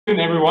Good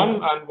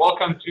everyone, and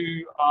welcome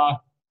to our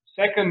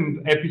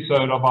second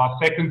episode of our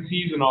second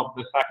season of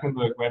the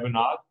Saxenburg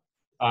webinar.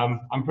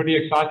 I'm pretty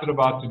excited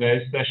about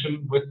today's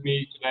session. With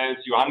me today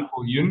is Johan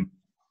Viljoen.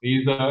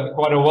 He's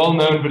quite a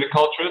well-known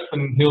viticulturist,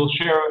 and he'll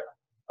share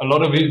a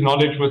lot of his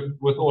knowledge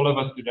with all of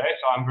us today.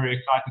 So I'm very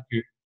excited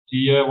to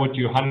hear what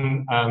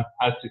Johan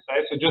has to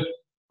say. So just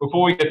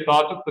before we get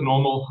started, the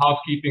normal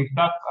housekeeping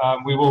stuff,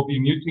 we will be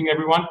muting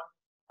everyone.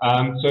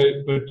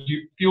 But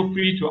you feel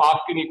free to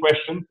ask any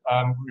questions.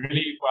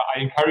 Really, I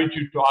encourage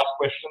you to ask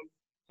questions.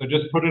 So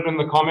just put it in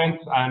the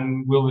comments,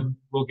 and we'll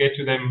get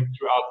to them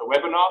throughout the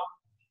webinar.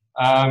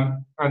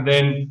 And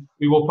then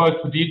we will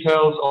post the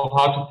details of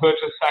how to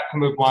purchase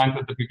Saxenburg wines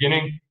at the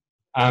beginning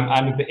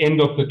and at the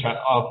end of the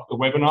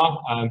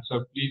webinar.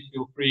 So please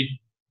feel free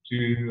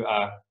to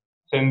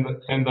send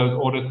those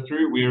orders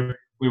through. We're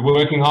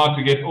working hard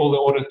to get all the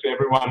orders to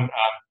everyone.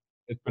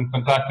 It's been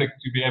fantastic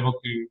to be able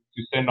to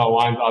send our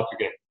wines out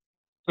again.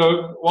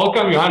 So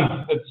welcome,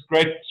 Johan. It's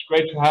great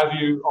to have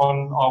you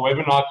on our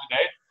webinar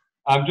today.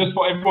 Just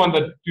for everyone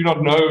that do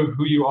not know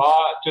who you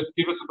are, just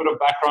give us a bit of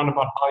background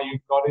about how you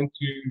got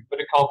into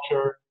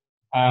viticulture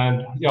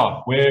and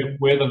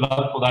where the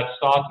love for that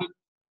started,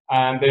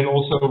 and then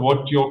also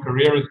what your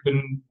career has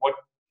been,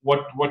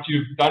 what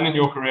you've done in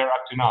your career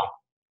up to now.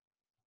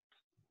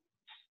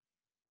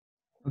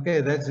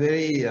 Okay, that's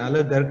very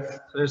hello,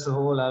 Dirk. First of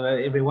all, hello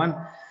everyone.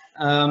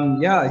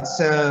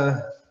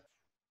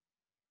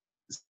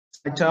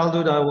 It's my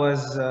childhood. I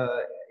was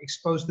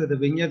exposed to the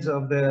vineyards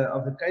of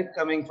the Cape,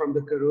 coming from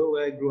the Karoo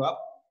where I grew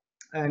up,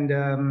 and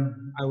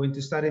I went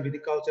to study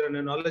viticulture and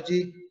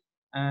enology,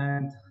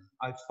 and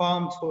I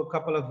farmed for a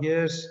couple of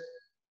years,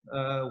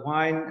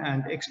 wine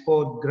and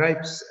export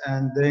grapes,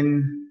 and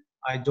then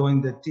I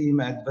joined the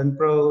team at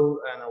Vinpro,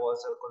 and I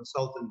was a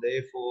consultant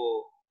there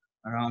for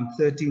around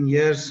 13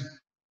 years,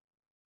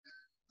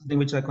 in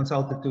which I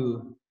consulted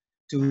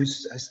I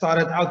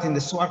started out in the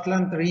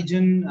Swartland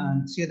region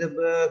and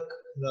Cellarmaster,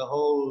 the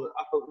whole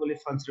Upper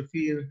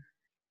Olifantsrivier,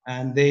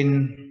 and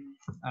then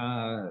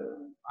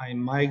I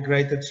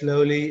migrated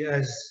slowly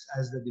as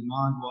the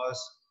demand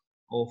was,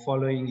 or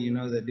following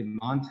the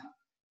demand,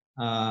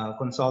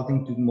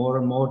 consulting to more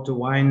and more to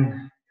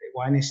wine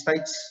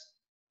estates,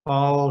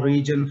 Paarl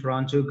region,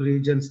 Franschhoek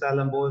region,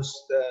 Stellenbosch,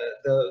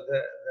 the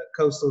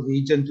coastal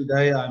region.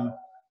 Today I'm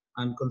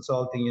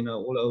consulting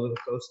all over the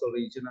coastal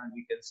region, and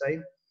we can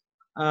say.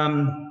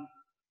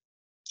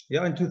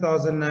 In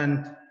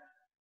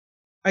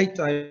 2008,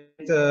 I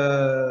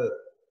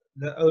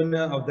the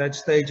owner of that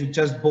stage who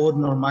just bought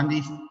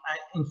Normandy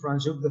in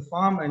Franschhoek, the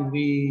farm, and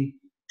we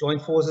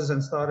joined forces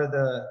and started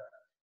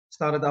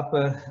up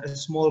a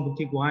small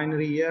boutique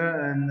winery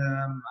here. And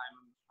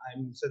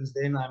since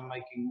then I'm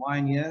making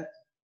wine here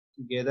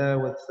together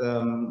with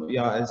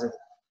as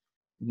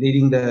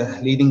leading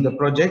the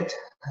project,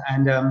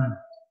 and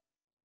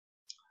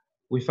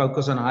we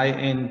focus on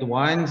high-end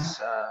wines.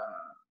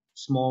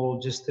 Small,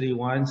 just 3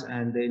 wines,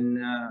 and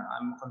then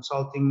I'm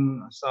started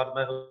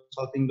my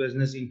consulting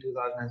business in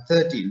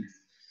 2013.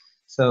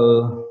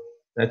 So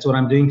that's what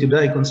I'm doing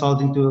today,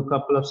 consulting to a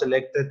couple of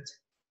selected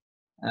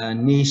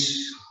niche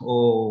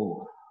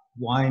or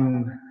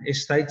wine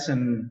estates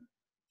and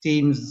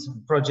teams,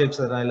 projects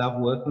that I love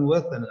working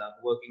with and love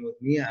working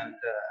with me, and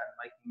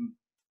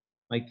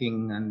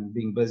making and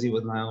being busy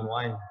with my own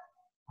wine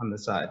on the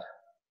side.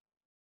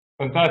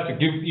 Fantastic.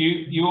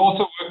 You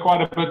also work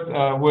quite a bit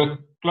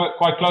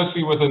quite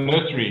closely with a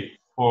nursery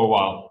for a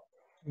while.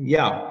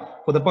 Yeah,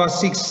 for the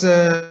past 6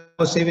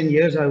 or 7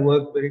 years, I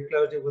worked very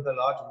closely with a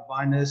large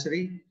vine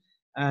nursery,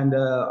 and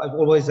I've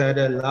always had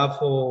a love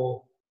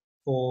for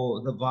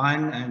the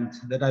vine and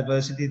the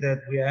diversity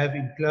that we have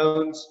in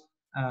clones.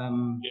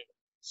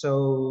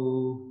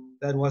 So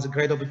that was a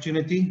great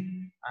opportunity,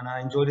 and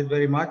I enjoyed it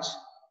very much.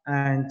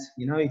 And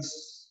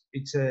it's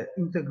an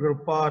integral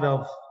part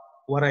of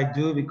what I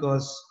do,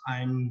 because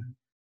I'm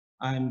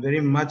very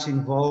much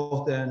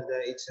involved, and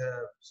it's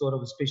a sort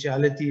of a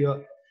speciality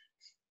of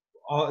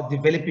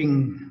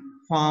developing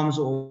farms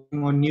or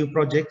on new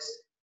projects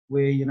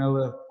where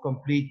a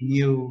complete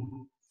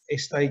new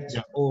estate,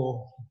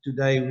 or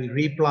today we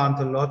replant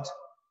a lot,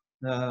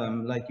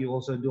 like you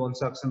also do on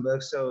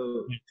Saxenburg.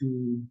 So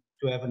to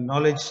have a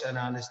knowledge and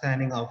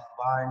understanding of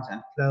vines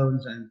and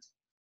clones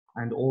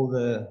and all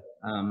that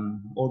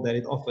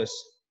it offers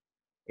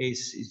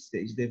is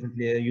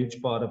definitely a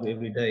huge part of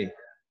every day.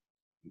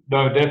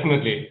 No,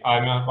 definitely. I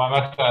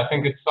must say, I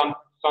think it's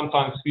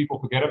sometimes people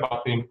forget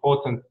about the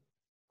importance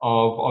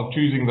of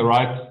choosing the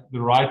right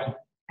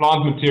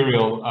plant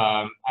material,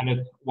 and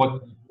it's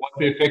what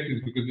the effect is,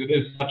 because it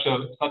is such a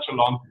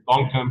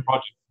long-term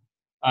project.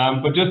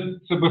 But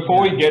just so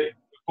before we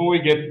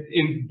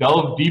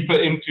delve deeper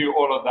into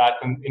all of that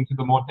and into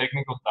the more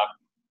technical stuff,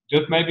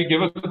 just maybe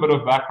give us a bit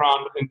of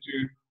background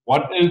into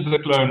what is a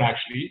clone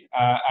actually,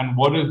 and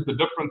what is the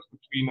difference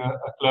between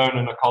a clone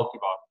and a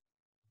cultivar.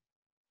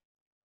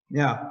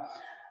 Yeah,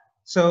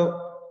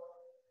 so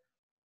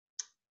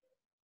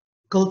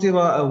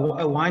cultivar,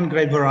 a wine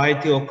grape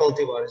variety or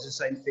cultivar is the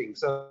same thing.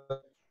 So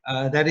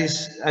That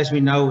is, as we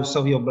know,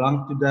 Sauvignon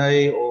Blanc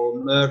today, or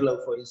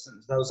Merlot, for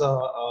instance. Those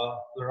are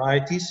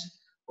varieties,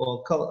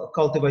 or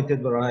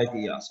cultivated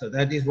variety. Yeah. So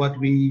that is what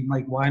we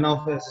make wine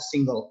of as a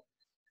single.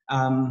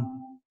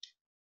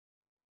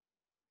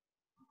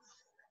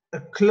 A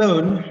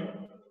clone.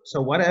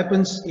 So what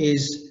happens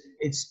is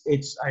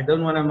it's. I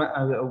don't want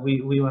to.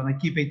 We want to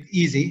keep it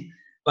easy,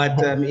 but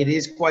it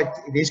is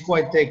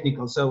quite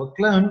technical. So a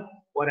clone.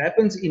 What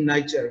happens in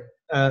nature?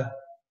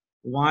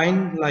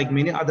 Wine, like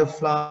many other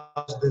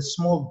flowers, the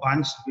small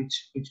bunch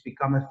which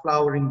become a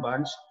flowering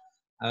bunch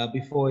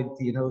before it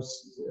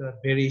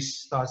berries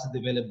starts to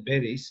develop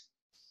berries.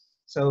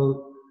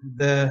 So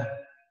the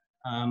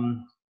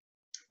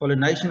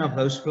pollination of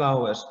those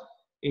flowers,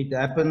 it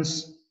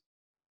happens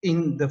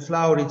in the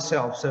flower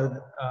itself.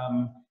 So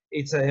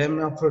it's a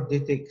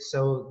hermaphroditic.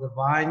 So the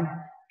vine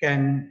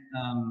can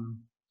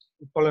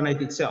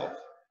pollinate itself,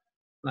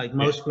 like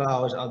most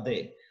flowers out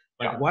there.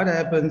 But what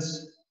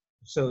happens?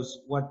 So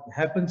what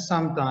happens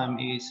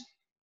sometimes is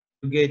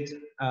you get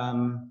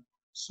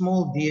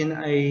small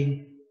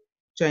DNA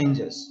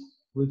changes,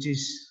 which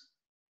is,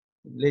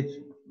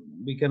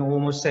 we can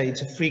almost say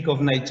it's a freak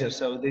of nature.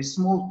 So there's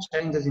small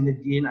changes in the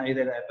DNA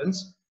that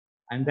happens,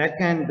 and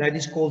that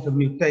is called a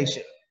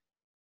mutation.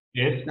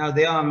 Yes. Now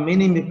there are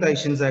many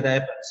mutations that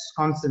happens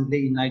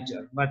constantly in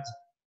nature, but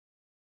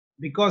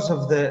because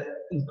of the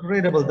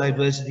incredible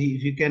diversity,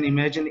 if you can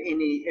imagine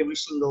every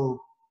single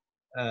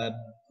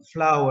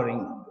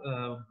flowering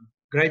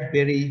grape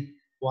berry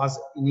was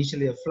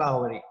initially a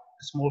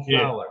small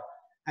flower,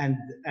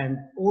 and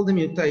all the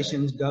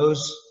mutations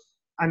goes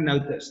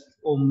unnoticed,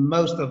 or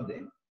most of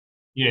them.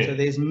 So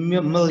there's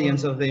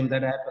millions of them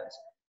that happens.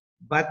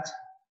 But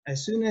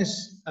as soon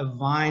as a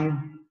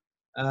vine,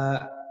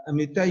 a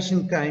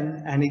mutation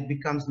came and it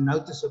becomes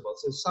noticeable.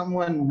 So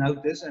someone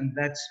noticed, and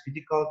that's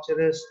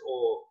viticulturists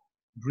or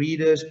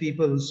breeders,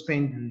 people who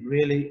spend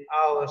really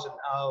hours and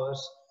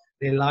hours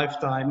their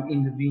lifetime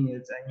in the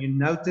vineyards, and you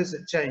notice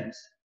a change.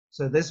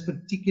 So this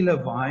particular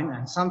vine,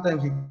 and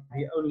sometimes it can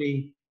be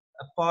only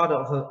a part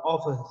of a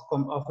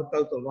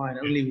total vine,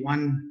 only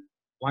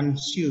one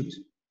shoot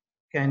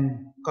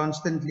can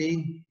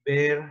constantly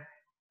bear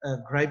a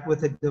grape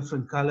with a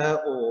different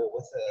color or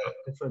with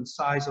a different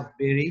size of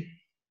berry.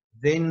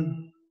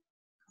 Then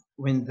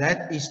when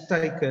that is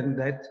taken,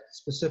 that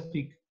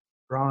specific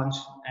branch,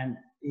 and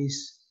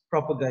is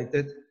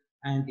propagated,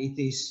 and it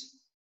is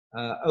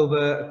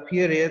over a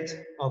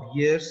period of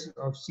years,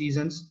 of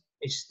seasons,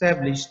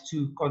 established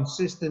to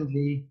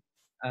consistently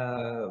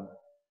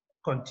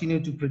continue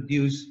to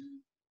produce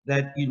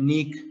that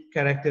unique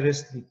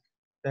characteristic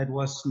that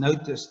was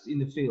noticed in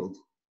the field,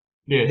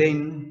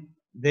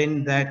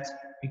 then that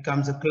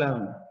becomes a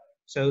clone.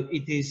 So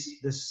it is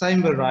the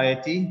same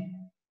variety,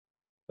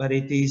 but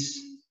it is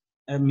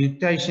a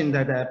mutation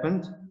that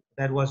happened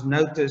that was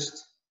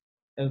noticed,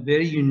 a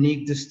very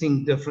unique,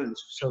 distinct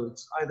difference. So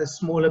it's either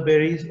smaller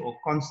berries, or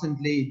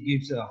constantly it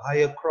gives a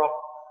higher crop,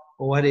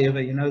 or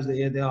whatever.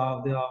 There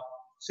are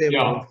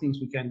several things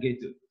we can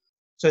get to.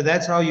 So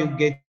that's how you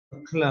get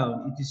a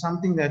clone. It is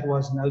something that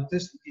was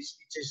noticed.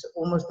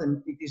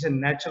 It is a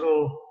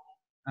natural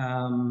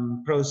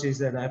process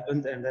that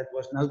happened, and that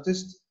was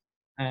noticed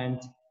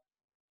and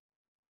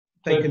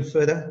taken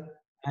further.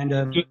 And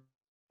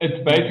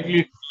it's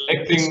basically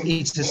selecting.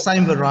 It's the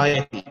same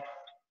variety.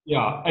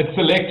 Yeah, it's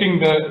selecting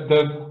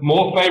the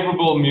more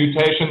favorable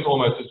mutations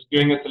almost. It's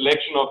doing a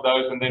selection of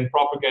those and then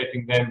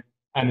propagating them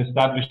and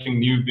establishing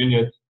new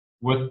vineyards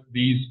with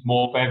these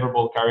more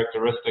favorable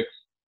characteristics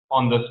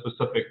from that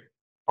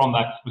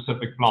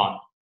specific plant.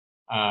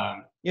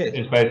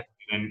 Is basically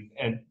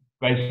and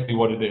basically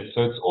what it is.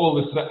 So it's all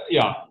this,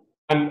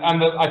 And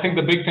I think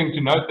the big thing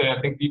to note there,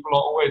 I think people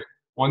are always,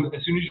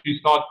 as soon as you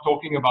start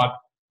talking about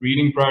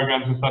breeding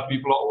programs and stuff,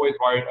 people are always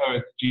worried, oh,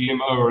 it's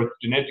GMO or it's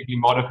genetically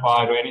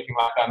modified or anything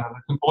like that. And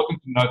it's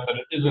important to note that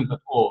it isn't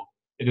at all.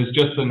 It is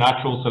just a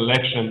natural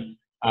selection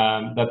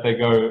that they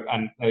go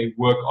and they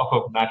work off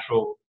of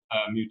natural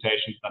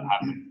mutations that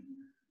happen.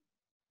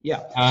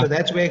 Yeah, so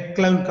that's where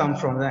clone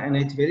comes from, and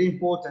it's very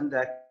important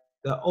that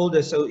the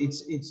older. So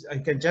I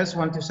can just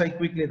want to say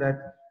quickly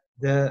that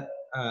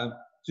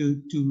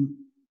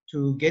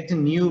to get a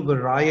new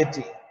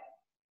variety,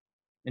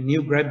 a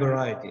new grape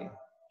variety.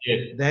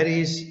 Yes. That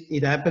is,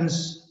 it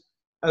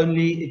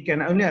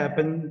can only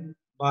happen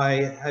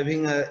by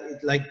having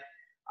like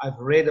I've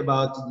read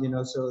about,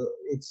 so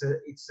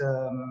it's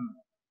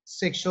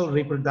sexual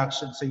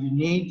reproduction. So you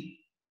need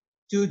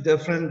two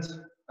different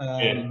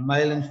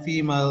male and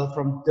female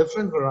from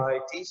different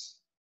varieties,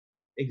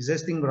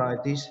 existing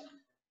varieties,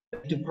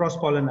 to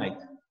cross-pollinate.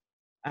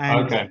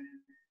 And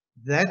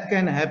that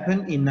can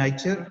happen in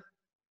nature,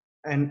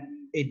 and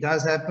it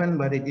does happen,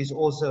 but it is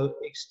also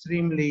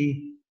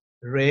extremely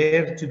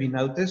rare to be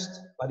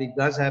noticed, but it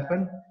does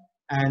happen.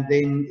 And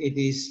then it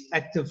is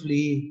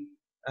actively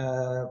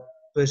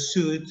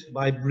pursued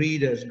by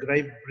breeders,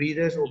 grape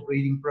breeders or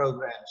breeding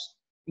programs.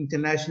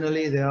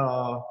 Internationally, there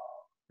are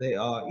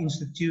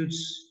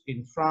institutes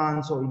in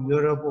France or in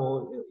Europe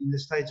or in the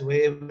States,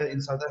 wherever.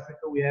 In South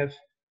Africa, we have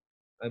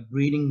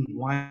breeding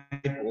wine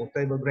or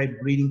table grape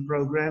breeding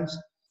programs,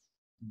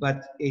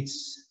 but it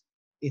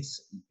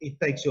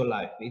takes your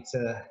life. It's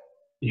a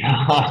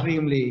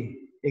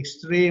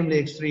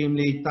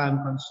extremely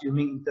time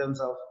consuming in terms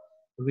of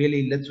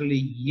really literally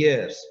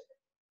years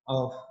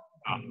of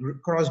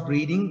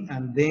crossbreeding,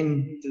 and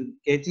then to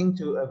getting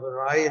to a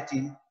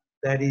variety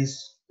that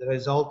is the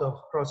result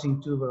of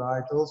crossing two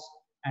varietals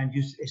and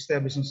you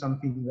establishing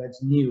something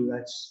that's new,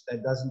 that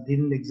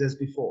didn't exist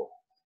before.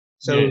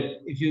 So yes.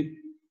 if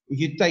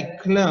you take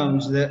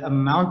clones, the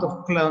amount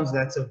of clones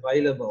that's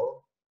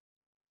available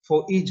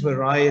for each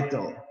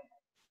varietal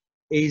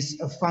is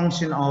a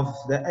function of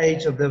the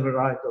age of the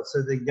varietal.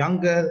 So the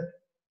younger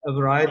a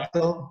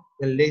varietal,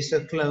 the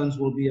lesser clones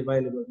will be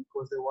available,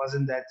 because there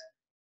wasn't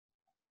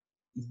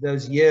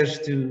those years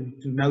to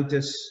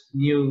notice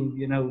new,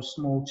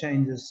 small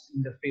changes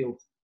in the field.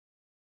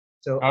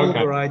 So all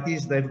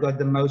varieties, they've got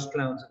the most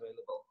clones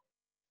available.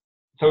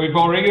 So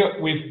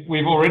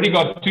we've already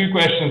got two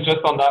questions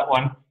just on that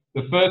one.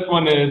 The first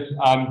one is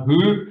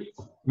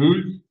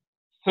who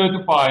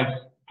certifies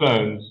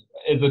clones?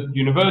 Is it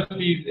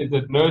universities? Is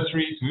it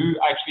nurseries? Who's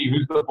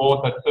the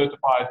board that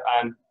certifies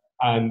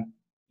and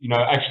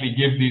actually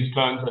give these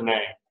clones a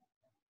name?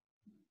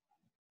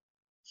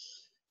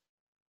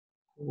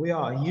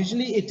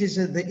 Usually it is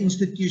the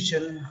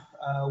institution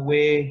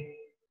where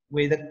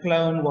the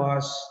clone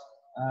was.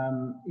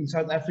 In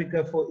South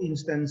Africa, for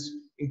instance,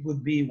 it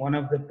would be one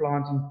of the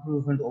plant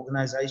improvement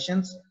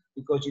organizations,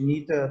 because you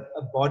need a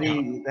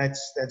body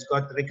that's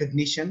got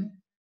recognition.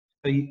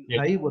 So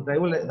they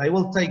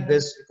will take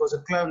this, because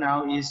a clone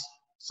now is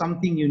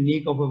something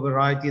unique of a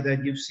variety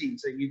that you've seen.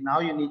 So now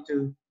you need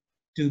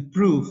to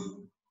prove,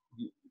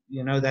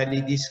 that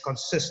it is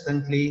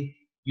consistently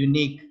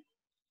unique.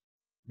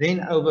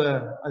 Then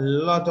over a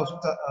lot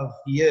of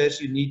years,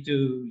 you need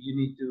to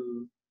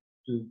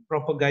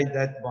propagate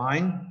that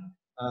vine.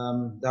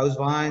 Those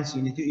vines,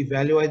 you need to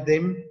evaluate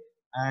them,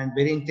 and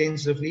very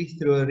intensively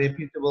through a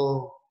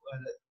reputable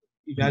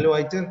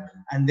evaluator,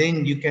 and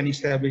then you can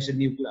establish a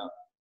new clone.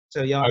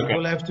 So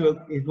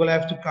it will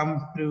have to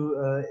come through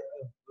a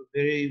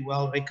very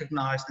well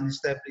recognized and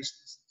established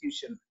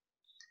institution.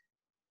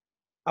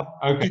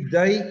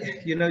 Today,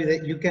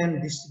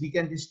 that we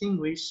can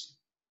distinguish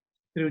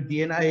through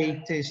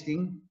DNA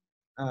testing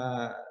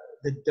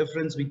the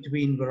difference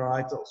between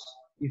varietals.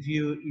 If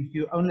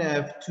you only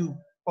have two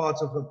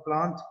parts of a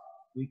plant,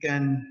 we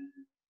can,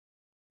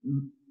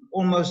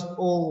 almost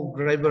all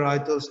grape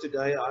varietals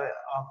today are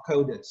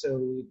coded,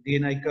 so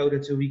DNA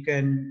coded, so we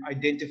can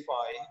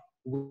identify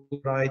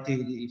what variety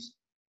it is.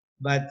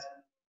 But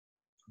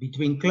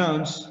between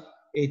clones,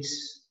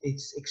 it's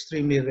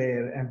extremely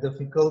rare and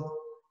difficult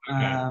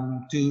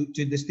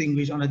to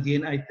distinguish on a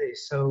DNA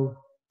test. So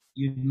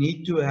you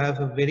need to have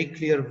a very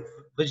clear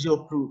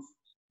visual proof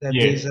that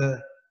there's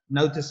a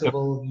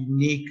noticeable,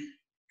 unique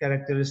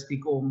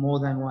characteristic or more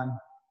than one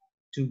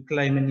to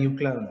claim a new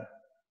clone.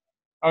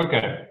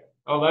 Okay.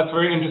 Oh, that's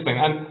very interesting.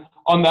 And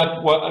on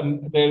that,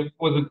 there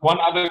was one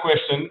other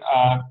question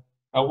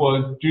that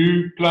was,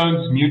 do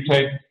clones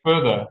mutate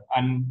further?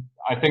 And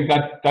I think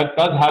that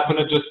does happen.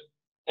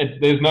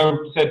 There's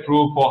no set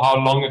rule for how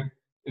long it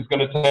is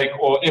going to take,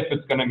 or if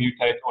it's going to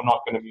mutate or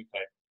not going to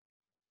mutate.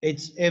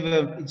 It's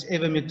ever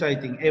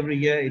mutating. Every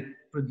year it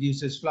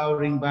produces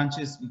flowering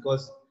bunches,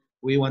 because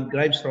we want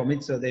grapes from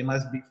it, so there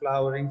must be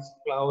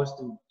flowers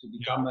to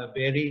become a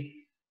berry.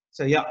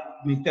 So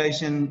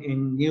mutation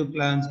in new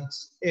clones,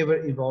 it's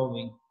ever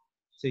evolving.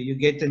 So you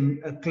get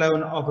a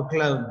clone of a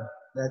clone,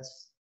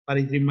 but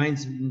it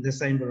remains in the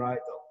same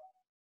varietal.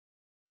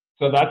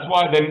 So that's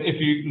why then, if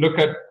you look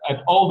at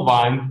old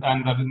vines,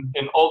 and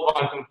in old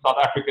vines in South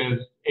Africa,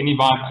 any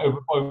vine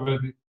over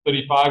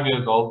 35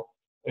 years old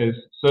is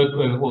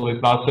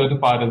now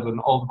certified as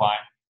an old vine.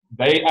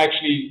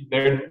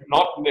 They're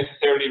not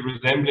necessarily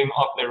resembling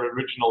of their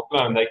original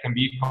clone. They can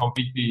be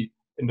completely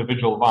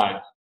individual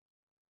vines.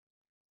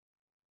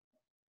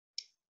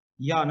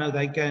 Yeah, no,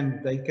 they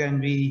can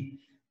be.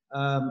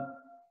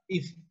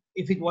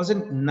 If it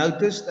wasn't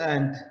noticed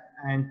and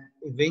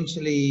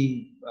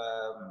eventually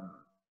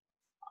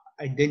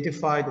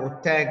identified or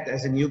tagged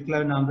as a new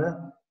clone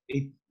number,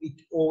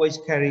 it always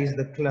carries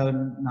the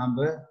clone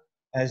number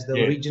as the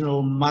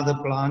original mother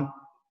plant,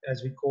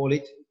 as we call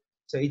it.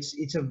 So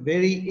it's a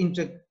very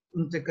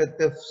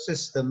integrative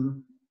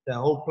system, the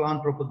whole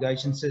plant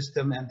propagation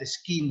system and the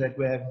scheme that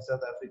we have in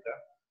South Africa.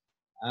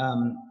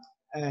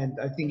 And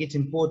I think it's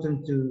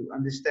important to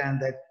understand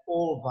that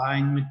all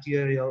vine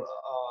material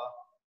are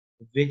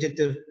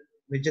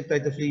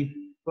vegetatively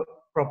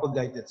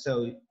propagated.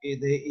 So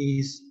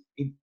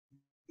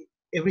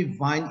every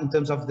vine, in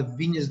terms of the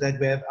vineyards that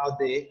we have out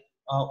there,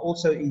 are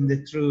also, in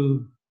the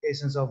true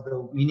essence of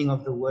the meaning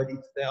of the word,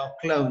 they are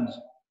clones.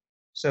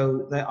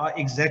 So they are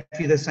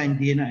exactly the same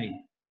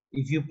DNA.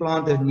 If you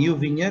plant a new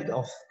vineyard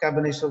of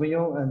Cabernet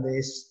Sauvignon and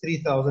there's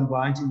 3,000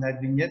 vines in that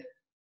vineyard,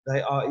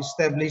 they are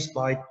established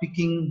by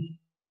picking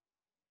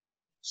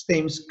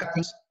stems,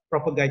 cuttings,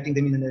 propagating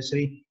them in the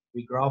nursery.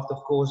 We graft,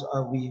 of course,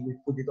 we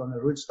put it on a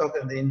rootstock,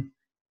 and then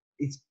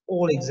it's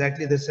all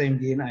exactly the same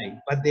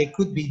DNA, but there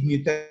could be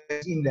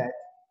mutations in that.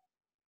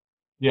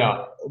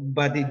 Yeah.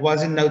 But it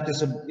wasn't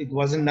noticeable. It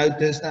wasn't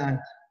noticed and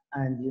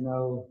you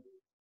know,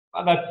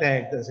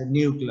 tagged as a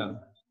new clone.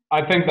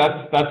 I think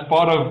that's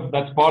part of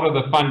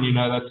the fun. You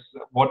know, that's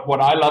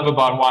what I love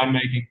about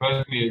winemaking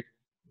personally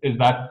is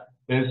that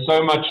there's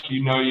so much,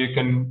 you know, you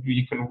can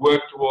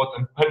work towards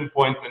and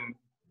pinpoint and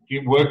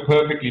you work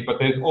perfectly, but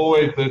there's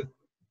always this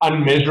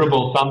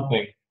unmeasurable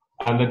something,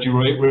 and that you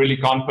really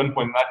can't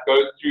pinpoint. That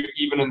goes through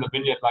even in the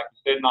vineyard, like you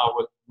said now,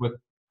 with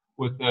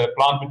the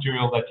plant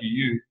material that you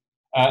use.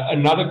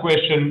 Another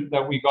question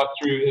that we got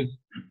through is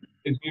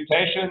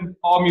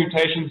are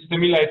mutations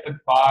stimulated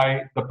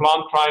by the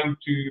plant trying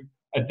to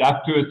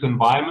adapt to its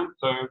environment?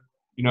 So,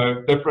 you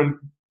know,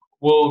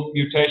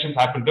 mutations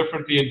happen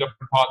differently in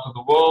different parts of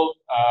the world.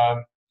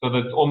 So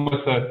that's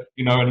almost a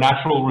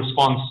natural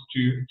response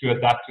to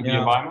adapt to the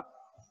environment.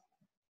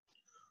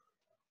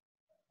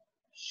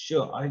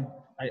 Sure, I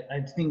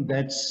think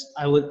that's,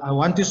 I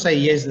want to say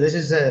yes. This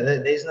is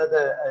there's not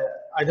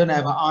I don't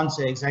have an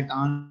exact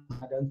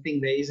answer. I don't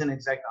think there is an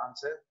exact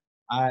answer.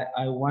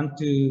 I want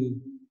to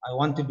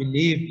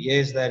believe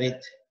yes that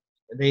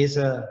there is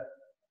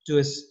to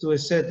a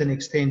certain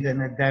extent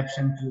an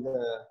adaptation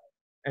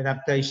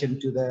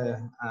to the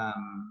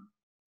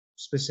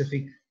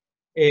specific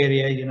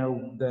area, you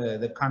know,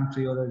 the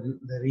country or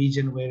the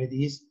region where it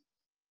is.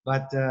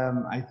 But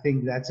I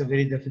think that's a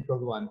very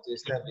difficult one to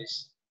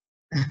establish.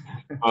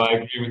 I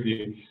agree with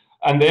you.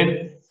 And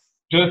then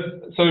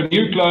so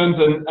new clones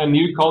and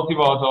new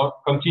cultivars are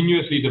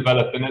continuously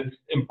developed, and it's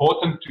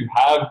important to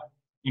have,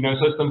 you know,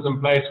 systems in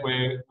place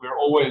where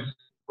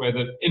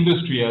the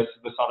industry, as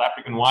the South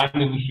African wine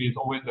industry, is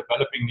always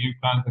developing new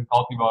clones and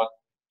cultivars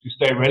to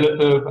stay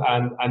relative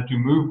and to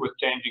move with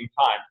changing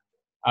time.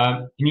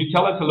 Can you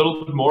tell us a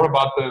little bit more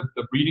about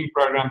the breeding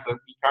programs that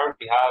we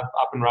currently have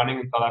up and running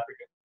in South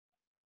Africa?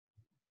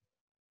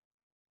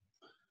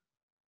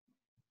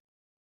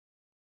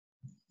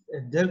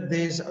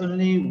 There's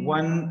only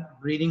one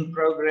breeding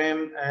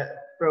program at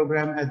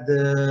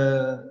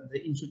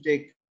the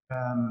Infotech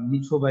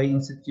Nitfobay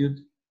Institute.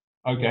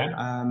 Okay.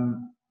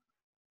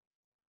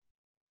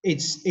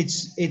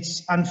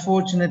 It's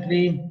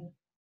unfortunately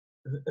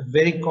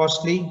very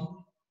costly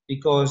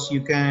because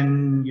you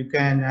can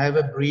have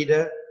a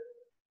breeder.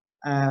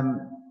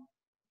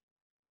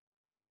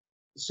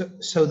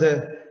 So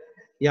the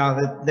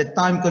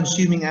time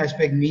consuming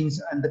aspect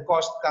means, and the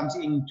cost comes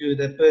into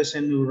the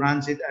person who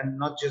runs it, and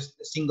not just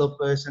a single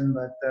person,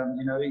 but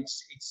you know,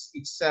 it's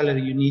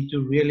salary. You need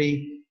to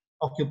really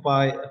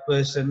occupy a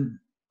person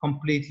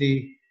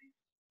completely,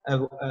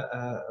 a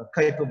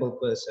capable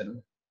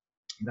person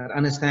that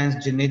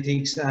understands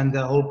genetics and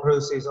the whole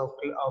process of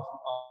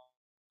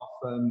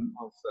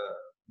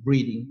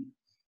breeding.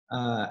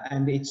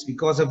 And it's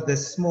because of the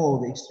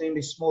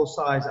extremely small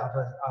size of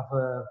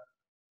a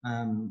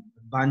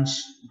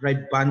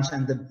grape bunch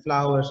and the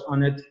flowers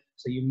on it.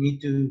 So you need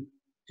to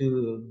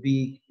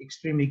be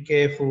extremely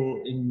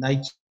careful in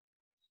nature.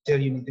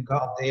 You need to go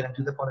out there and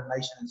do the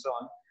pollination and so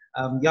on.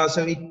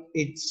 So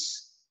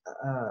it's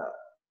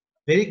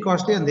very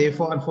costly, and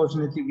therefore,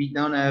 unfortunately, we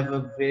don't have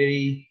a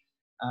very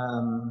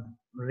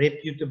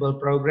reputable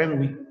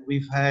program.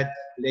 We've had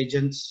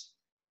legends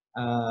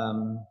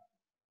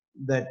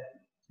that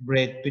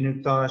bred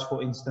Pinot Noirs,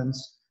 for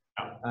instance,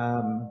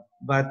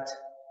 but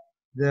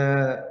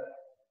the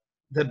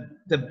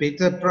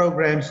better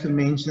programs to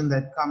mention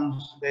that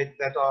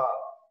are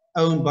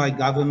owned by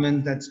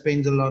government, that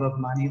spends a lot of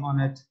money on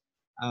it,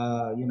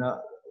 you know,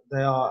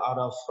 they are out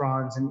of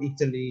France and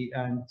Italy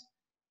and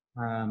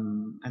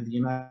the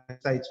United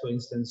States, for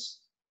instance.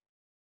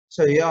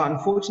 So yeah,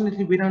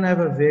 unfortunately, we don't have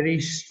a very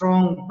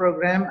strong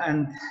program,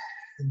 and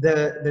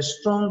the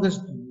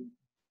strongest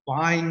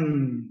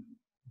vine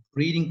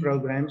breeding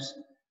programs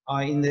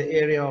are in the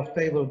area of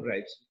table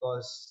grapes,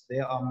 because they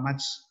are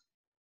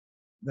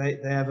they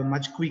have a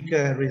much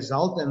quicker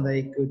result, and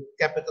they could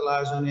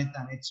capitalize on it,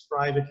 and it's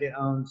privately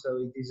owned, so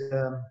it is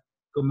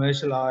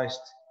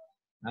commercialized,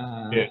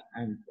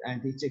 and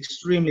it's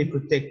extremely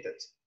protected.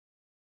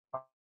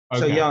 Okay.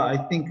 So yeah, I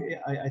think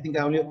I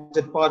only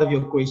answered part of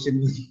your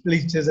question.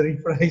 Please just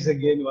rephrase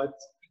again what.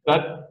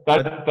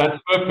 That's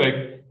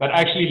perfect. That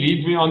actually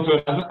leads me on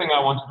to another thing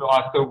I wanted to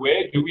ask.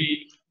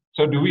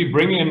 So do we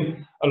bring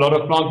in a lot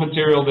of plant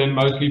material then,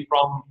 mostly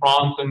from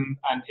France and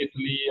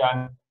Italy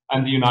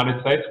and the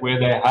United States, where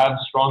they have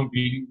strong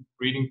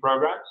breeding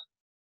programs?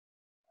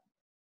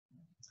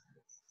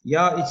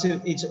 Yeah,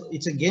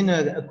 it's again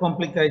a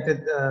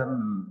complicated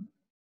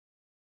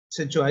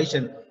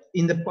situation.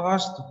 In the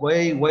past,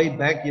 way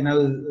back, you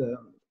know,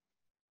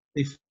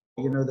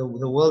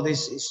 the world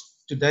is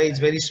today, it's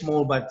very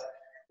small, but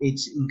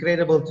it's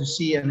incredible to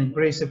see and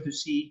impressive to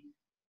see.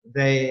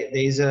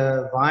 There's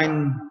a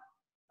vine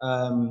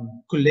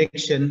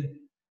collection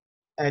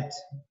at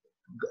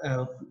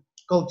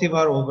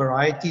cultivar or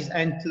varieties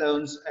and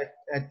clones at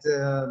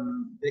the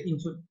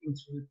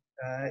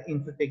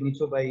Infotech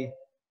Nitfobay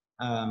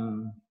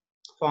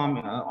farm,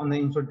 on the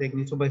Infotech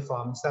Nitfobay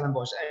farm in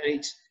Stellenbosch.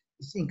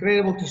 It's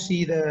incredible to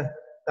see the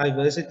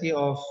diversity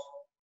of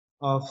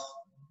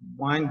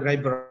wine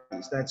grape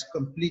varieties that's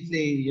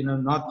completely,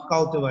 not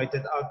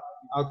cultivated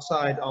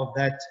outside of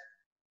that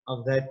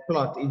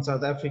plot in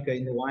South Africa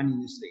in the wine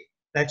industry.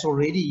 That's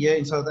already here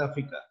in South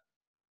Africa.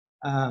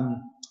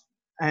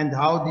 And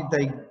how did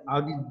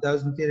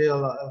those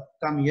materials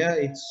come here?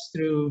 It's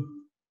through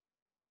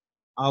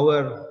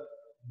our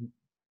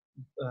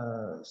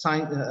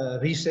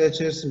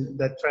researchers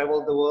that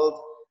traveled the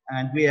world,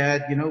 and we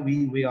had,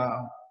 we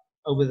are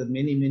over the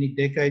many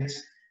decades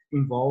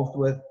involved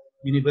with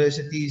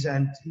universities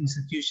and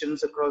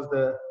institutions across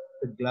the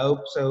globe.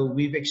 So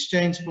we've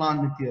exchanged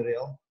plant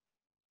material.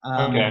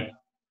 Okay.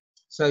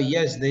 So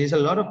yes, there's a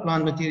lot of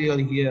plant material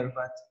here,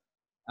 but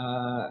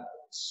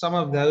some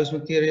of those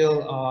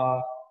material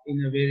are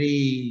in a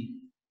very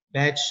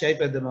bad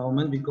shape at the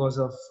moment because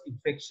of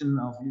infection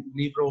of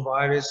Libro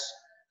virus.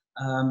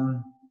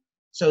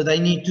 So they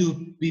need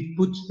to be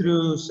put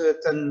through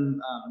certain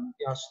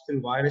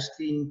through virus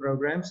cleaning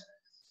programs.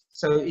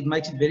 So it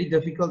makes it very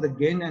difficult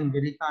again and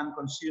very time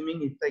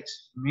consuming. It takes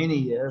many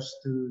years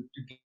to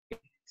get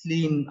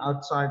clean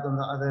outside on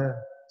the other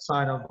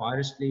side of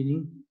virus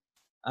cleaning.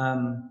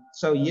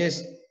 So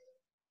yes,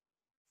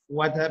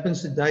 what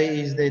happens today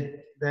is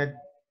that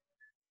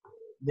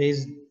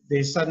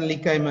there suddenly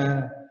came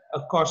a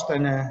cost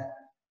and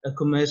a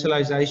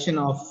commercialization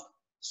of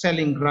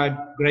selling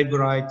grape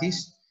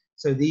varieties.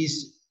 So these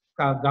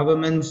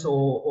governments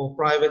or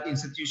private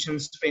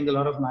institutions spend a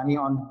lot of money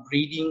on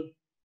breeding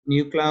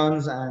new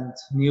clones and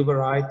new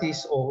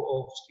varieties,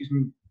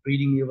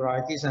 breeding new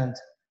varieties and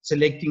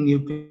selecting new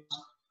clones.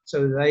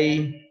 So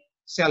they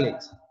sell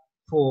it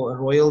for a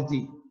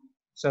royalty.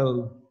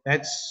 So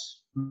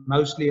that's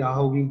mostly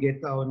how we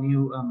get our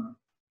new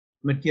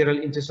material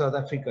into South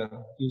Africa.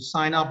 You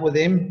sign up with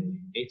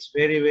them. It's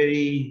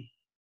very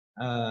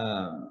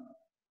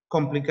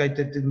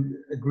complicated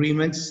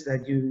agreements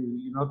that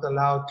you're not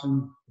allowed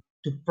to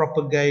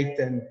propagate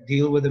and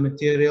deal with the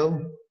material.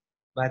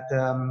 But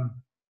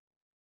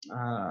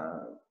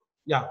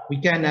yeah, we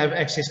can have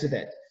access to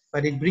that.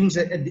 But it brings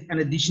an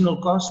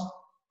additional cost,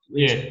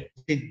 which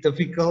is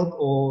difficult,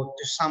 or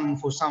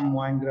for some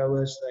wine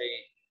growers,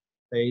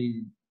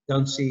 they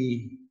don't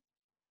see,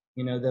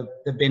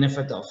 the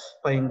benefit of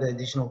paying the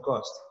additional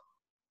cost.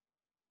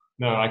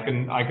 No, I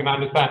can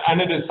understand,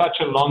 and it is such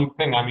a long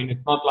thing. I mean,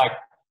 it's not like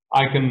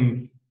I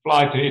can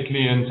fly to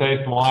Italy and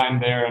taste wine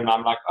there, and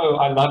I'm like, oh,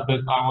 I love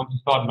this. I want to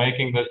start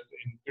making this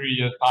in 3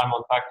 years' time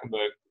on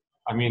Saxenburg.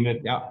 I mean,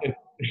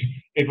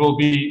 it will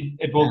be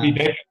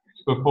decades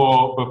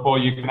before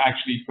you can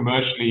actually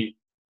commercially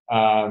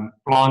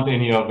plant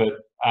any of it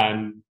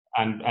and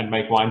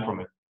make wine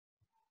from it.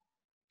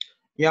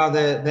 Yeah,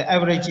 the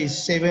average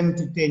is 7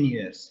 to 10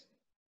 years.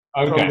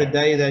 Okay. From the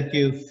day that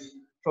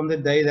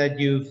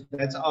you've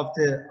that's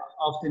after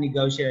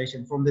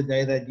negotiation, from the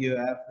day that you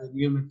have the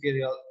new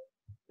material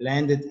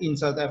landed in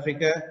South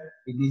Africa,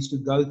 it needs to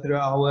go through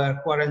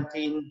our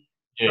quarantine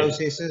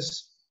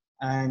processes,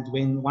 and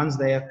once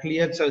they are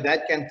cleared, so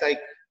that can take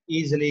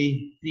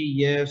easily 3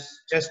 years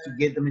just to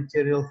get the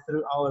material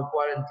through our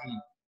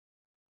quarantine.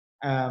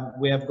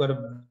 We have got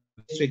a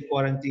strict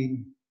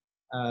quarantine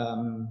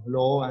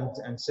law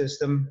and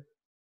system.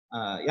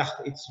 Yeah,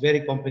 it's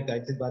very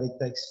complicated, but it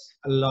takes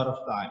a lot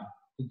of time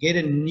to get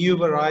a new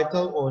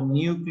varietal or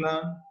new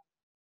clone,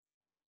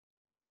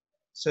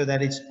 so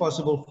that it's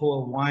possible for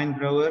a wine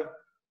grower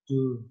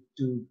to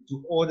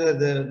order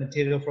the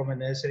material from a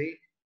nursery.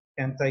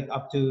 Can take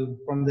up to,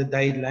 from the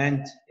day it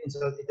arrives in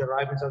South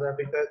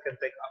Africa, can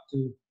take up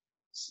to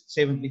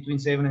between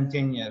 7 and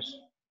 10 years.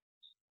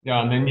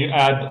 Yeah, and then you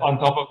add on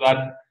top of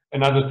that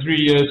another 3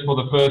 years for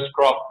the first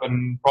crop,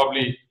 and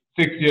probably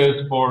 6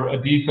 years for a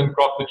decent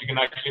crop that you can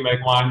actually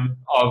make wine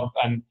of.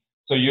 And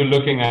so you're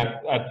looking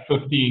at at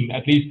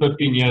least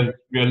 15 years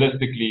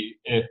realistically,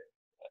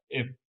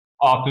 if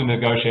after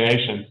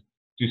negotiations,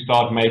 to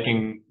start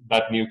making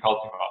that new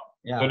cultivar.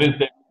 Yeah. So it is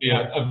definitely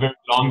a very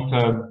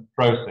long-term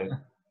process.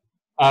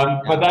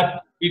 But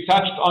that we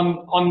touched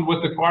on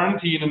with the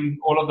quarantine and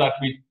all of that.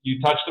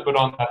 You touched a bit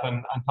on that,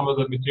 and some of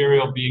the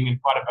material being in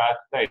quite a bad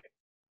state.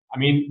 I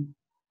mean,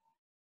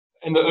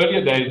 in the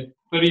earlier days,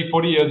 30,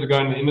 40 years ago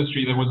in the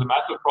industry, there was a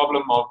massive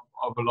problem of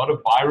a lot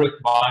of virus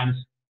vines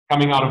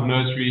coming out of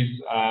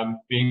nurseries,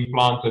 being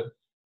planted.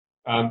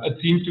 It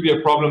seems to be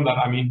a problem that,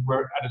 I mean,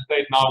 we're at a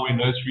state now where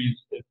nurseries,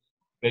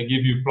 they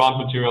give you plant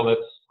material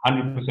that's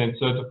 100%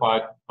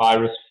 certified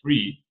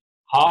virus-free.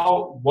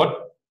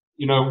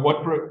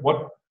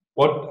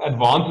 What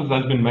advances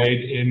has been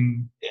made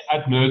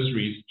at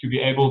nurseries to be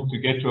able to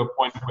get to a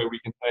point where we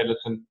can say,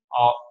 listen,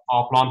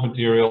 our plant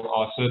material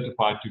are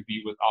certified to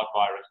be without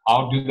virus?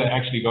 How do they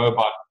actually go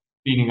about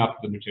cleaning up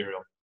the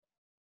material?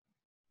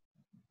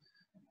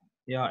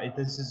 Yeah,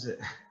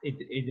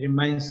 it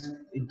remains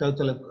in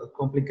total a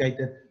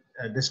complicated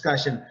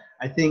discussion.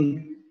 I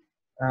think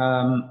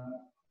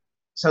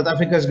South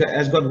Africa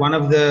has got one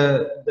of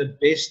the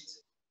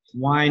best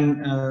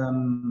wine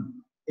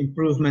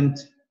improvement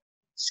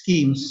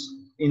schemes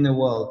in the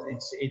world.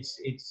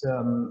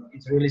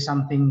 It's really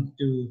something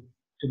to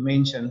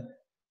mention.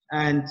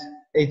 And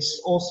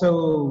it's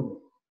also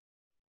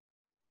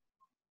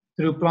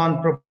through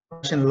plant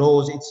propagation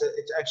laws.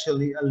 It's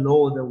actually a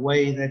law, the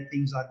way that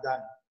things are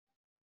done.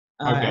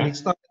 Okay. And it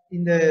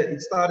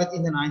started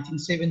in the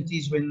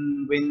 1970s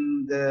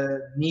when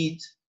the need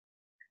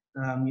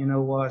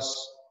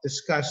was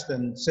discussed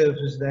and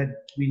surfaced that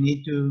we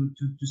need to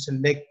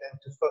select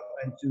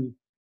and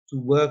to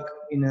work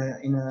in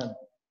a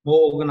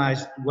more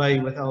organized way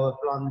with our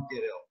plant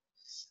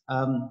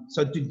material.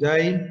 So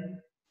today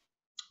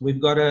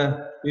we've got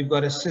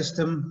a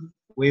system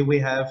where we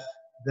have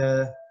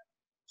the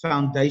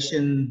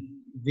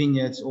foundation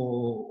vineyards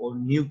or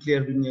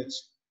nuclear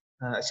vineyards.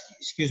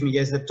 Excuse me.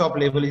 Yes, the top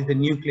level is the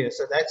nuclear.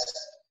 So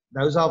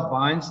those are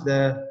vines.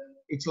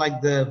 It's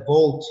like the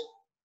vault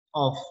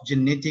of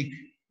genetic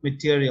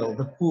material,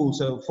 the pool.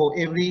 So for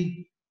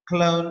every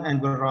clone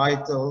and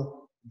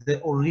varietal,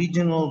 the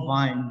original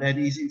vine that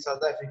is in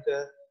South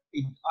Africa,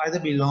 it either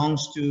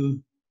belongs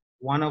to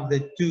one of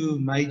the two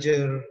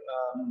major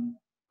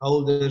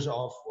holders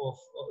of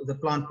the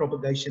plant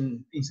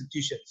propagation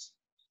institutions.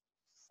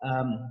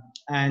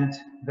 And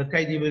the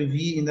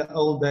KWV in the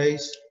old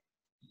days,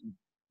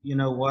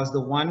 was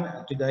the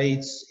one. Today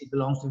it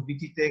belongs to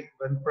Vititech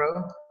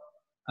Vinpro,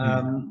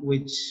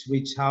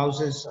 which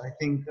houses, I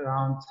think,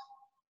 around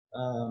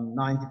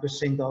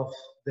 90% of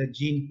the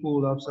gene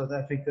pool of South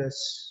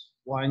Africa's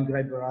wine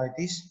grape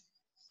varieties.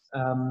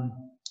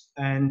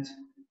 And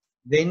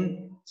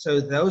then, so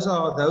those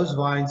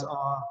vines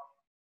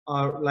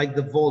are like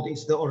the vault.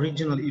 It's the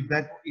original.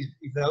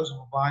 If those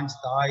vines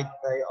died,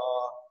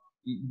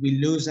 we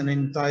lose an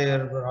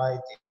entire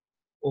variety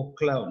or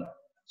clone.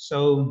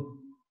 So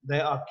they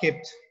are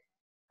kept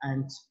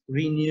and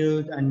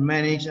renewed and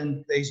managed,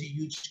 and there's a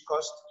huge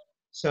cost.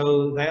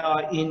 So they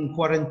are in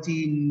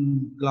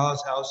quarantine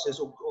glass houses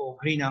or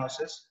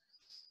greenhouses.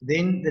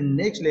 Then the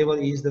next level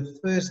is the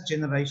first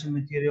generation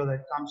material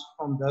that comes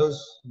from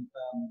those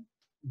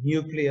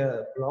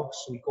nuclear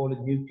blocks. We call it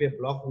nuclear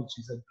block, which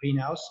is a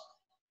greenhouse.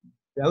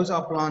 Those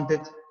are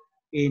planted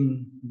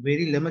in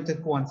very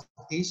limited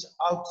quantities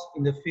out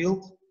in the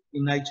field,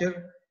 in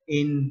nature,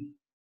 in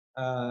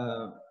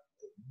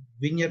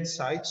vineyard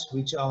sites,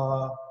 which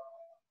are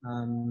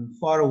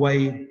far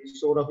away,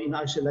 sort of in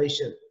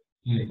isolation.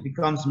 It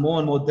becomes more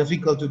and more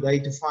difficult today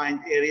to find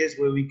areas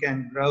where we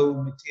can grow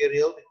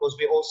material, because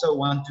we also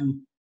want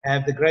to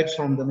have the grapes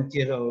from the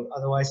material.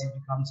 Otherwise, it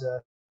becomes a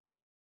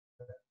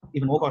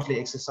even more costly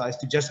exercise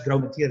to just grow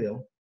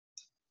material.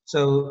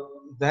 So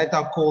that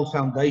are called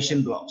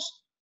foundation blocks.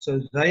 So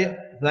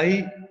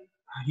they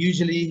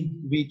usually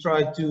we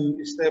try to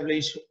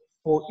establish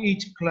for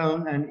each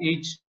clone and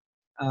each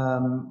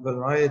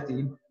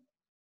variety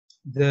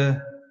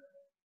the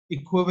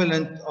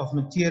equivalent of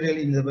material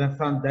in the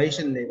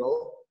foundation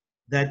level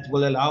that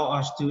will allow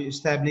us to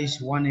establish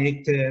 1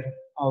 hectare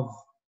of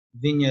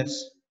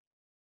vineyards.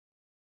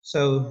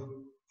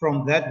 So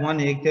from that 1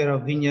 hectare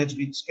of vineyards,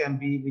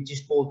 which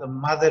is called a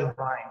mother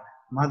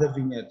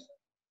vineyard,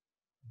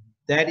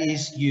 that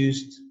is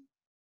used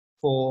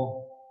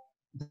for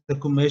the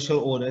commercial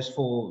orders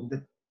for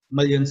the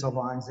millions of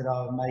vines that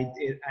are made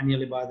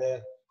annually by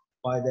the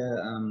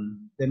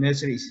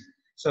nurseries.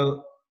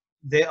 So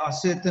there are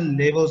certain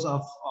levels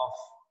of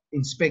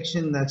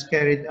inspection that's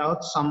carried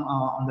out. Some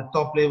are on the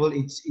top level.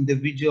 It's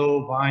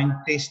individual vine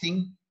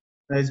testing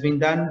that has been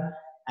done,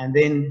 and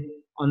then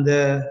on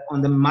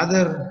the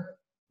mother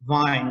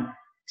vine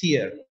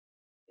tier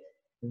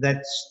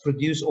that's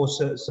produced or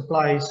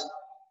supplies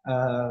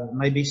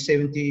maybe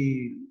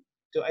 70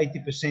 to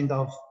 80%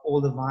 of all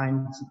the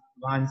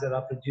vines that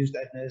are produced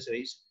at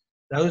nurseries.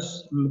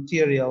 Those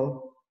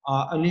material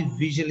are only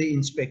visually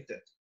inspected.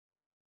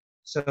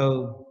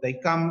 So they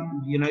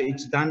come,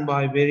 it's done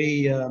by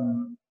very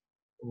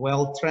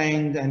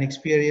well-trained and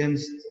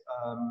experienced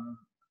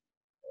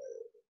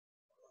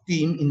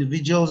team,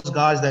 individuals,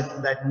 guys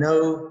that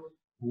know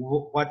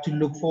what to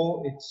look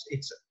for.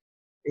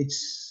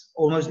 It's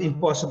almost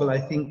impossible, I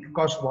think,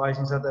 cost-wise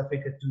in South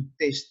Africa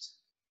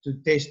to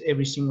test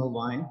every single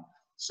vine.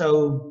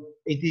 So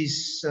it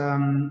is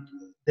the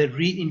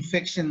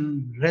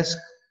reinfection risk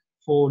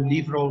for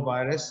leaf roll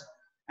virus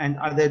and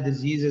other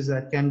diseases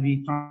that can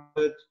be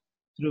transferred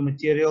through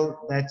material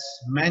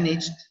that's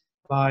managed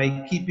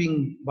by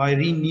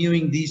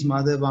renewing these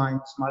mother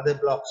vines, mother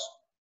blocks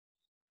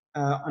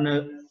on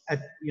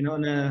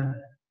a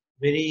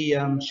very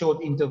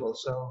short interval.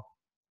 So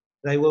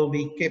they will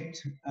be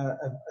kept,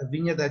 a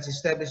vineyard that's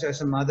established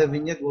as a mother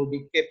vineyard will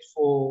be kept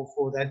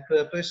for that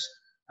purpose,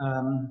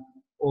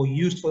 or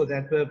used for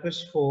that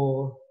purpose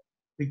for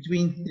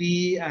between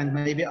 3 and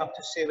maybe up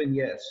to 7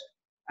 years.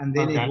 And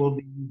then it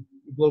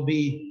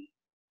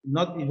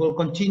will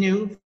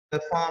continue the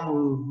farm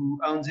who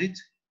owns it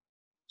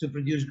to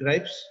produce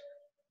grapes,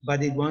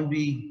 but it won't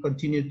be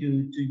continue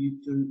to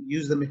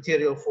use the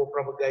material for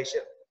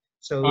propagation.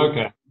 So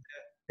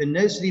the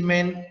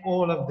nurserymen,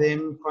 all of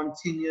them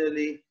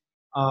continually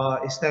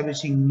are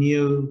establishing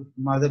new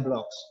mother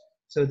blocks.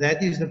 So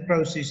that is the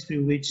process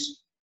through which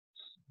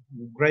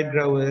grape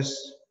growers,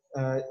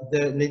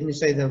 let me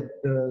say the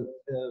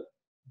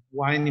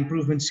wine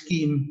improvement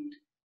scheme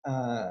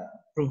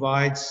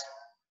provides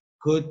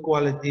good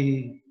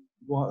quality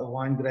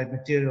wine grade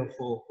material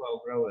for our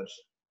growers.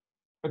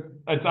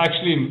 It's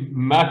actually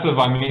massive.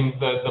 I mean,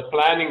 the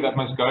planning that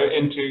must go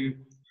into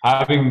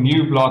having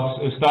new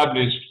blocks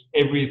established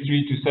every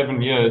 3 to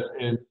 7 years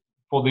is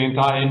for the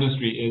entire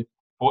industry, is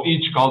for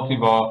each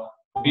cultivar,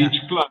 for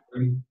each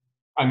clone.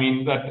 I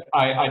mean, that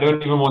I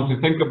don't even want to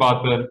think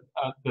about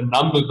the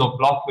numbers of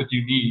blocks that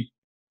you need,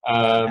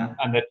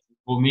 and that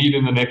we'll need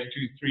in the next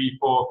 2, 3,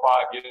 4,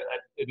 5 years.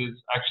 It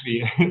is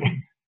actually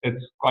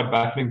it's quite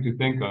baffling to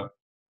think of.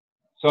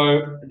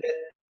 So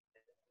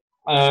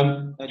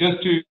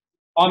just to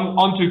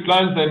onto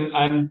clones then,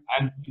 and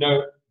you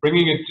know,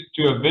 bringing it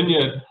to a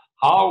vineyard.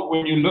 How,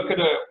 when you look at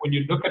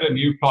a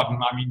new plot,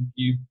 and I mean,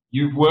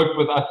 you've worked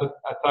with us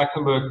at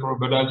Saxenburg for a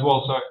bit as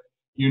well, so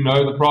you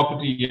know the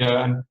property here.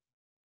 And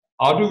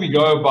how do we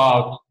go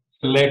about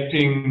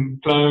selecting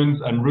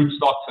clones and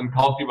rootstocks and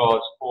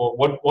cultivars for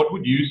what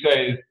would you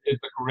say is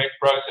the correct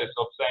process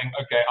of saying,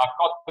 okay, I've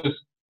got this,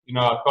 you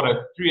know, I've got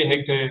a 3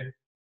 hectare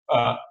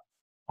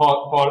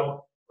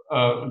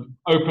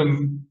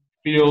open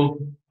field.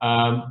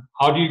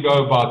 How do you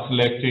go about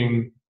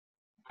selecting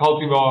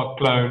cultivar,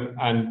 clone,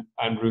 and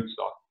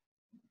rootstock?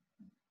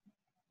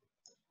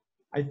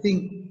 I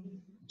think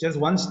just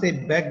one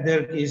step back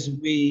there is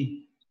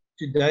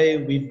today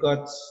we've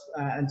got,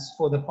 and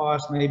for the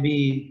past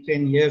maybe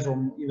 10 years or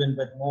even a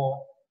bit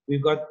more,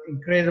 we've got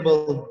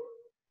incredible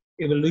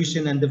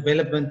evolution and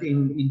development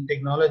in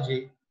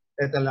technology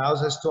that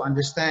allows us to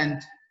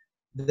understand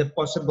the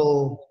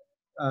possible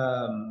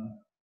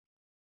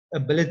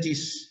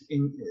abilities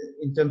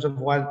in terms of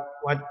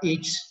what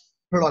each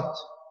plot,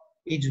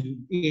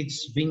 each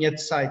vineyard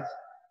site,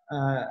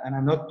 and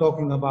I'm not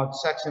talking about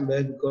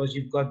Saxenburg because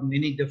you've got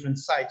many different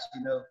sites,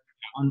 you know,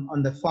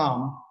 on the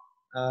farm.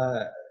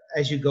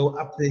 As you go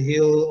up the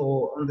hill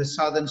or on the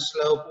southern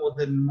slope or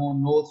the more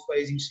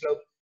north-facing slope.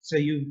 So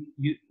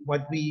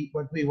what we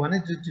want to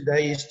do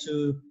today is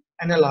to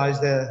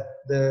analyze the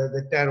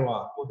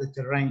terroir or the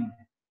terrain.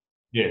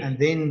 Yes. And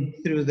then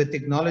through the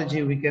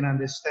technology we can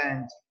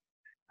understand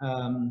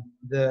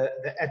the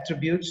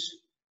attributes,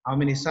 how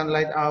many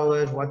sunlight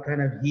hours, what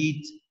kind of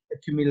heat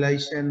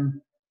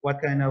accumulation, what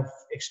kind of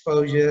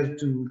exposure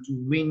to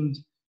wind,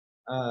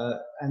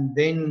 and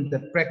then the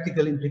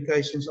practical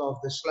implications of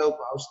the slope,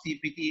 how steep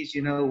it is,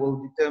 you know, will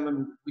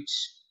determine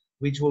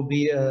which will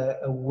be a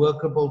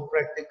workable,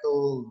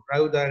 practical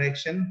row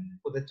direction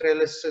for the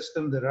trellis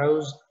system, the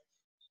rows,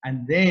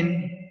 and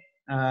then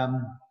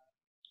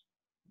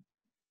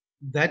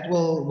that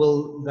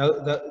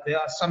there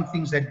are some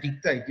things that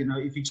dictate, you know,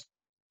 if it's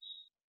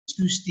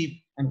too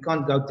steep and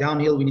can't go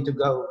downhill, we need to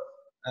go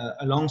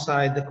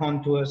alongside the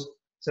contours.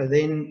 So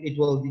then it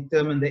will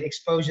determine the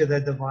exposure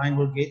that the vine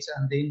will get,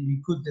 and then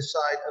we could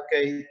decide,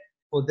 okay,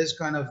 for this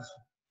kind of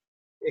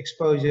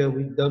exposure,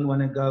 we don't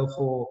want to go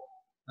for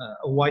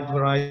a white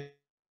variety,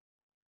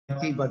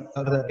 but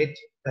other red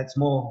that's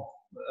more,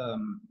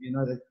 you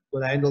know, that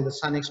will handle the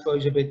sun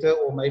exposure better,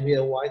 or maybe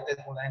a white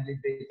that will handle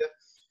it better.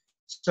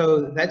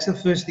 So that's the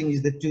first thing,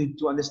 is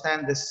to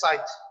understand the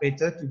site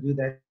better, to do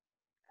that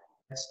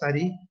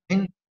study.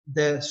 And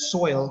the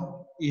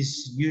soil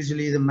is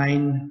usually the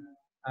main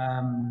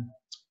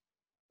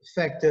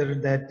factor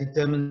that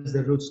determines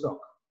the rootstock.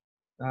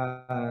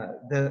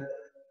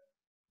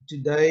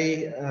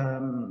 Today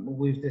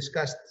we've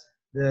discussed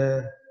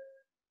the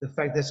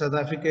fact that South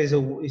Africa is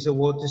a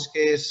water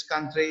scarce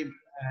country,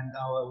 and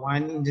our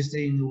wine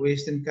industry in the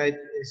Western Cape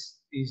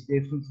is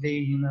definitely,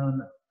 you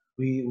know,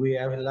 we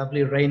have a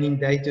lovely raining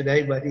day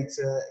today, but it's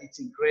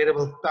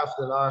incredible tough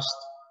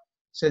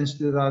since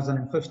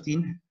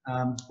 2015.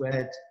 We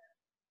had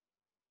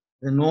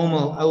the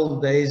normal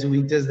old days,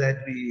 winters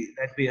that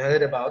we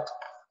heard about.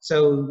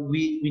 So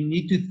we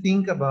need to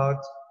think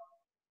about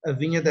a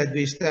vineyard that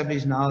we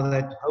establish now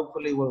that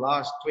hopefully will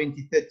last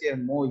 20, 30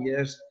 and more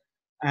years.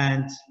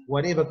 And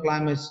whatever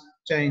climate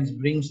change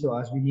brings to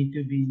us, we need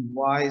to be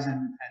wise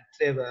and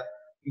clever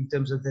in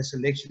terms of the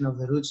selection of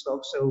the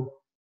rootstock. So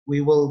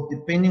we will,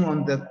 depending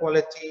on the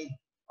quality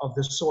of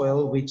the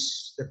soil,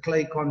 which the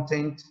clay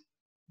content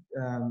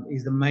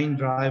is the main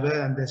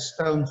driver, and the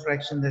stone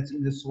fraction that's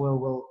in the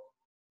soil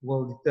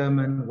will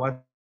determine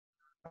what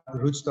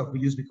rootstock we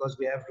use, because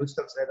we have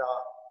rootstocks that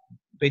are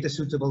better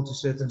suitable to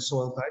certain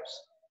soil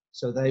types.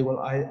 So they will,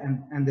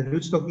 and the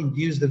rootstock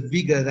induce the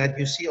vigor that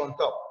you see on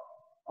top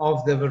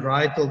of the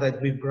varietal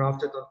that we've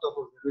grafted on top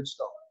of the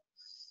rootstock.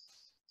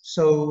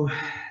 So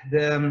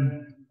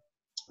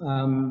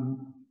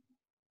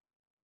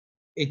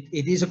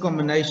it is a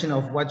combination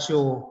of what's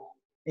your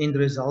end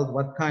result,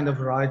 what kind of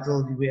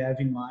varietal do we have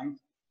in mind.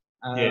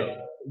 Yes.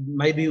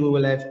 Maybe we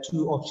will have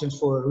 2 options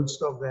for a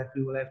rootstock that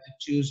we will have to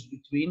choose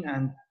between,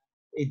 and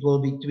it will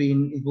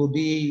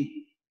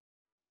be,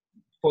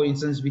 for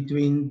instance,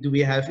 between, do we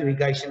have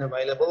irrigation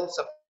available,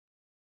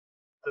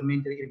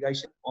 supplementary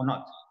irrigation or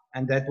not,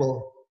 and that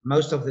will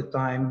most of the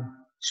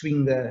time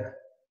swing the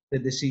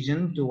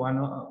decision to one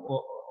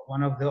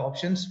of the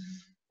options.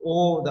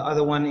 Or the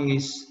other one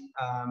is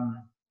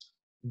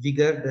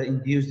vigor, the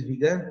induced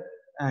vigor,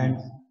 and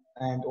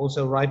and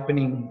also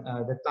ripening,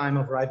 the time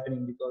of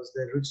ripening, because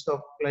the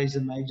rootstock plays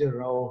a major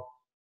role,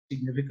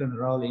 significant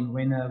role in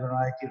when a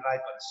variety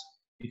ripens.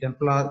 You can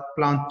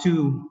plant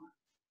two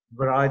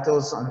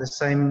varietals on the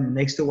same,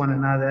 next to one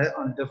another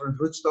on different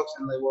rootstocks,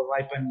 and they will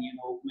ripen, you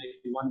know,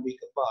 maybe 1 week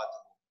apart,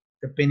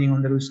 depending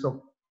on the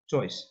rootstock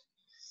choice.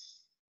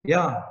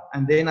 Yeah,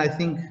 and then I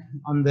think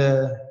on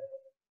the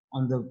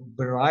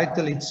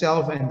varietal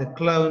itself and the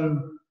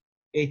clone,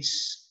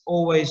 it's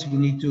always, we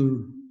need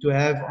to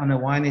have, on a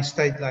wine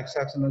estate like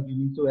Saxenburg, you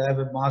need to have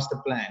a master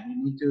plan.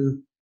 You need to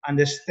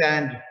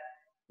understand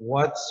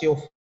what's your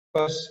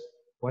focus,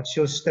 what's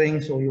your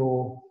strengths or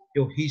your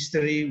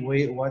history,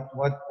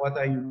 what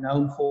are you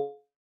known for,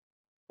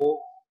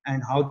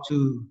 and how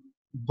to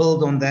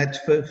build on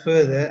that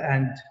further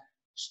and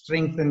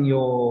strengthen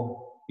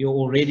your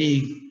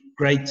already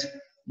great,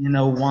 you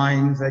know,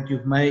 wines that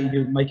you're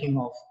making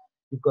of.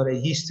 You've got a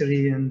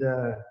history and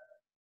a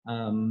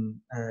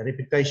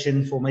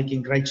reputation for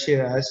making great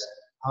Shiraz.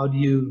 How do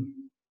you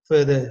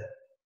further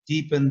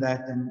deepen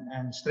that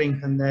and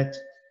strengthen that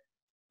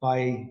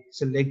by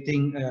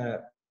selecting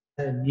a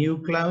new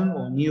clone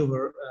or new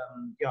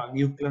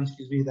clone,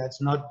 excuse me,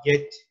 that's not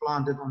yet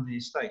planted on the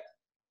estate,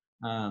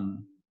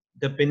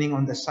 depending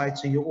on the site.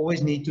 So you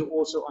always need to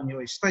also on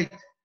your estate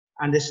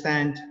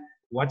understand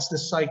what's the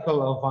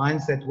cycle of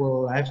vines that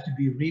will have to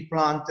be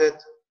replanted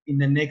in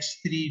the next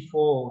 3,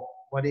 4,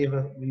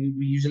 whatever.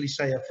 We usually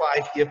say a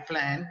 5-year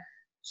plan.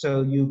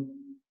 So you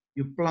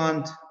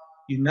plant,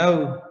 you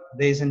know,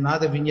 there's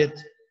another vineyard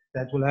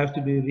that will have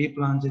to be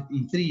replanted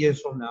in 3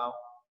 years from now,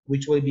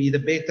 which will be the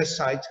better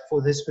site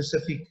for the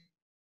specific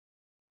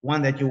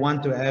one that you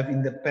want to have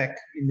in the pack,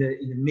 in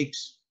the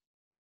mix.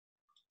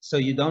 So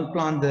you don't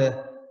plant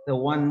the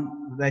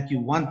one that you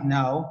want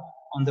now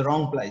on the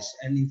wrong place,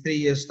 and in 3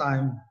 years'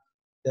 time,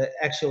 the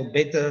actual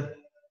better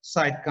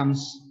site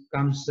comes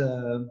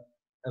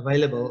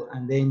available,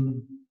 and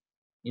then,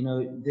 you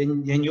know,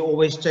 then you're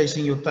always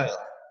chasing your tail.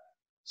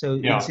 So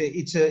yeah,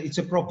 it's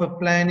a proper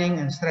planning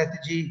and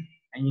strategy,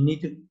 and you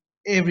need to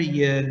every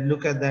year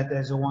look at that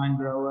as a wine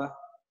grower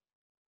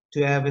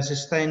to have a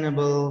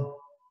sustainable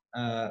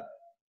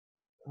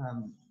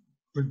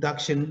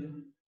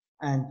production,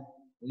 and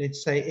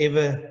let's say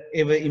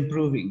ever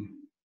improving.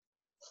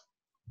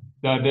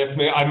 No,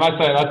 definitely. I must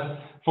say that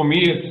for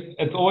me,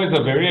 it's always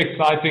a very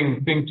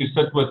exciting thing to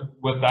sit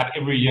with that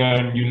every year,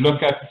 and you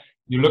look at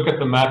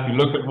the map, you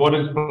look at what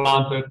is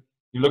planted,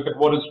 you look at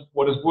what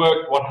has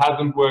worked, what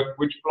hasn't worked,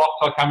 which plots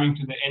are coming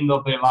to the end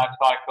of their life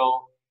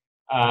cycle,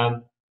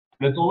 and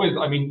it's always,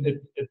 I mean,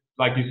 it's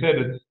like you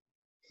said,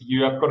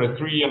 you have got a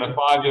 3 and a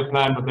 5-year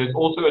plan, but there's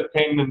also a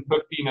 10 and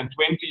 15 and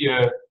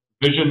 20-year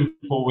vision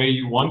for where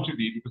you want to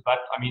be, because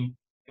that's, I mean,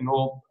 in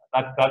all,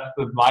 that's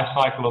the life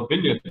cycle of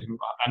vineyards,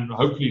 and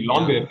hopefully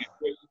longer. Yeah.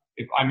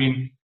 If I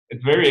mean,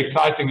 it's very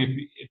exciting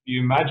if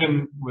you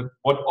imagine with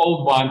what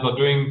old vines are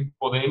doing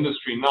for the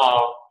industry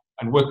now,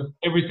 and with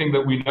everything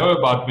that we know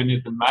about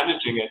vineyards and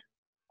managing it.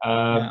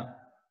 Yeah.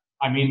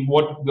 I mean,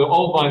 what the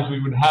old vines we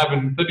would have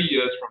in 30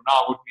 years from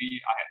now would be.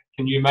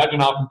 Can you imagine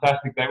how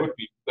fantastic they would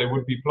be? They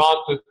would be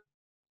planted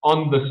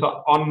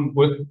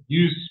with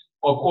use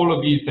of all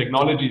of these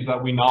technologies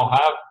that we now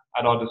have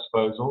at our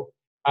disposal,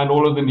 and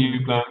all of the new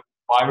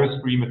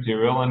virus-free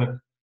material, and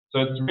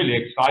so it's really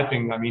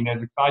exciting. I mean,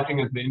 as exciting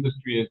as the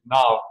industry is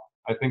now,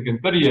 I think in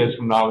 30 years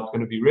from now, it's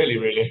going to be really,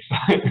 really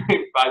exciting.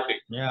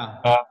 Yeah.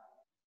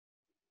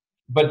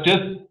 But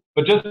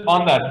just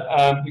on that,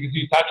 because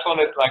you touched on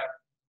it, like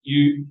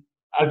you,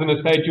 as an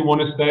estate, you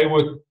want to stay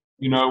with,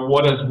 you know,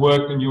 what has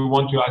worked, and you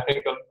want to. I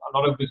think a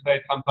lot of the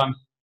estates sometimes,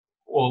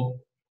 well,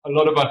 a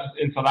lot of us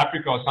in South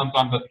Africa are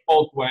sometimes at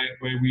fault where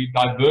we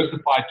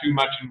diversify too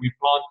much and we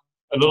plant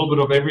a little bit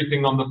of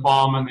everything on the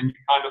farm, and then you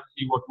kind of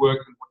see what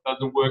works and what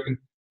doesn't work.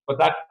 But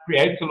that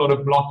creates a lot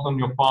of blocks on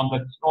your farm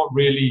that's not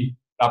really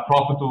that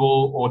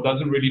profitable or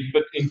doesn't really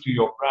fit into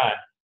your brand.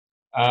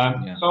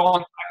 So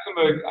on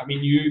Saxenburg, I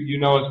mean, you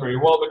know us very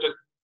well, but just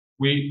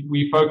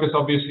we focus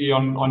obviously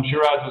on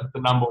Shiraz as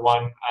the number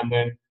one, and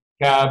then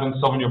Cab and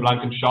Sauvignon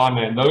Blanc and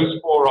Chardonnay, and those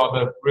 4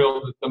 are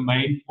the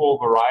main 4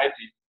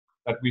 varieties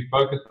that we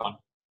focus on.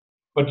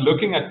 But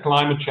looking at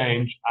climate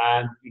change,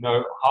 and you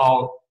know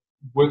how,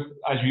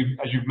 as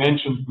you've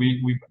mentioned,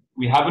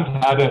 we haven't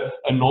had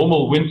a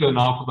normal winter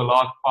now for the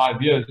last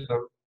 5 years,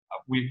 so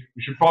we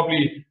should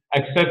probably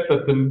accept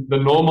that the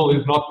normal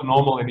is not the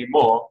normal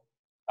anymore.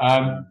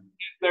 Can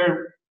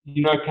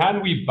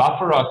we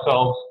buffer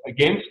ourselves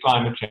against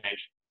climate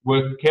change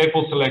with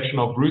careful selection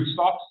of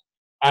rootstocks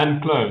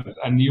and clones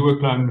and newer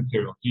clone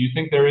material? Do you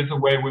think there is a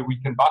way where we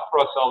can buffer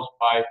ourselves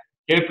by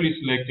carefully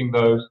selecting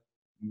those,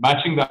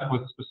 matching that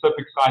with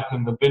specific sites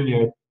in the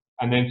vineyard,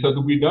 and then so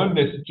that we don't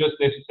just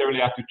necessarily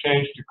have to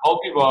change to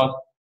cultivars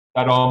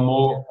that are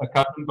more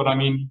accustomed? But I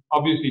mean,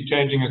 obviously,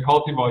 changing a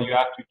cultivar, you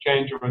have to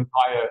change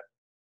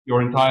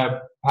your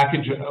entire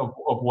package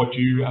of what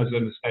you as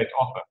an estate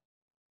offer.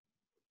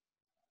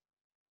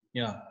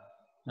 Yeah,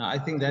 now I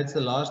think that's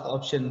the last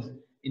option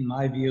in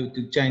my view,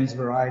 to change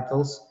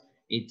varietals.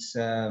 It's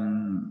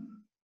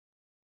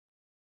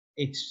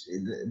it's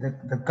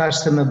the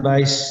customer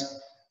base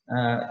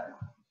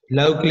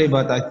locally,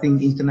 but I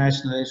think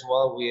internationally as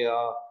well. We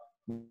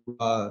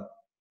are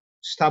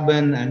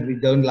stubborn and we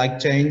don't like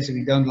change.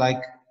 We don't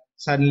like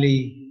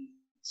suddenly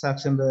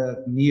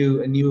Saxenburg a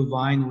new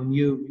vine or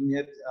new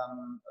vineyard,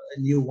 a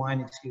new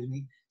wine, excuse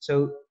me.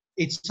 So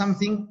it's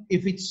something,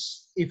 if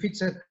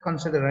it's a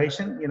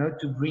consideration, you know,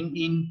 to bring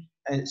in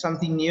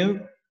something new,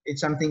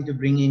 it's something to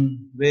bring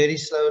in very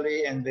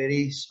slowly and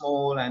very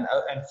small and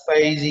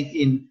phase it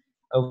in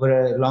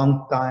over a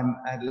long time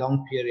and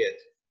long period,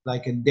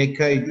 like a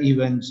decade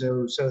even.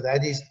 So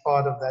that is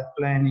part of that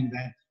planning,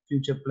 that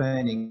future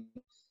planning,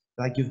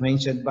 like you've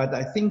mentioned. But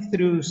I think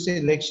through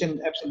selection,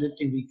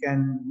 absolutely we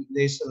can.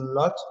 There's a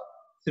lot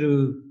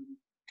through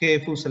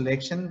careful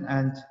selection,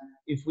 and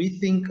if we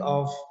think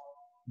of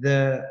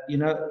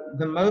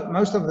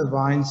most of the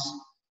vines,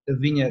 the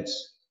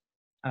vineyards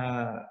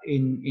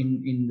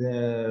in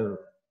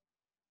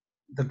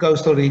the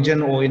coastal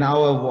region or in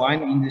our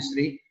wine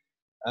industry,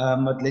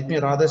 but let me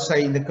rather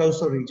say in the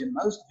coastal region,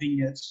 most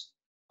vineyards,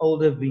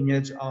 older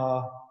vineyards,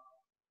 are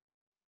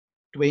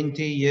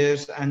 20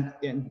 years and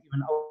even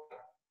older.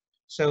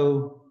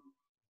 So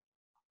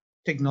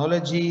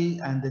technology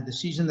and the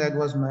decision that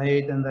was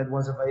made and that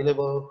was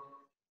available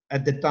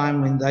at the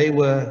time when they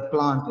were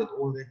planted,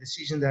 or the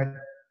decision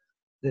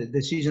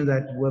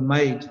that were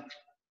made,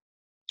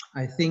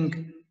 I think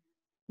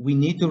we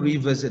need to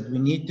revisit. We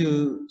need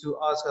to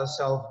ask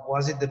ourselves,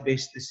 was it the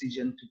best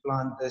decision to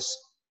plant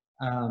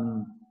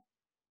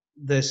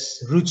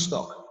this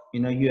rootstock? You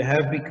know, you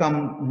have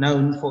become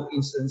known, for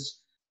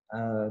instance,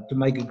 to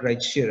make a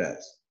great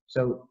Shiraz.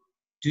 So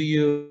do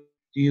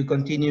you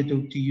continue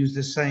to use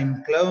the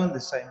same clone, the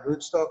same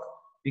rootstock?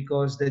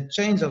 Because the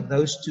change of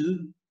those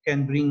two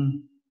can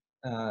bring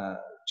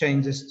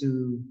changes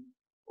to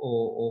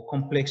or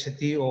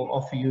complexity, or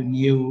offer you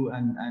new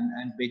and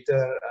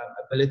better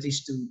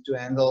abilities to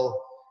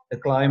handle the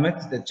climate,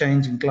 the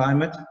changing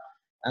climate.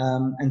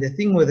 And the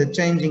thing with the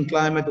changing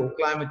climate or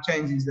climate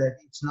change is that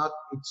it's not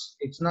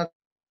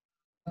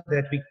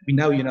that we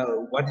know, you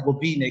know, what it will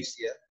be next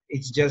year.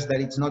 It's just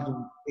that it's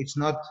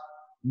not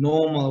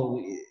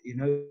normal. You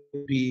know, it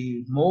could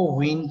be more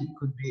wind, it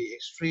could be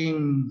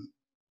extreme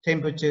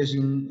temperatures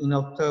in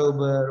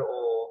October,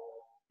 or,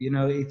 you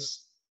know,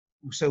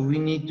 so we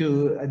need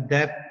to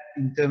adapt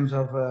in terms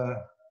of a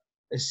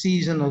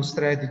seasonal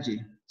strategy.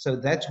 So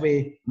that's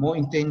where more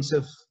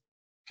intensive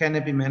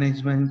canopy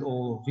management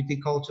or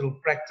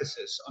viticultural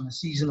practices on a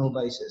seasonal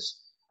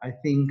basis, I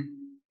think,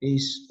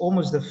 is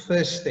almost the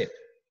first step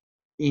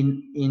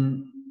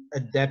in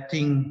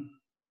adapting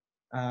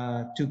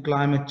to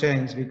climate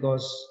change.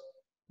 Because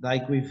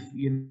like we've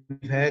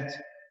had,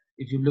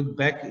 if you look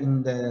back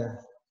in the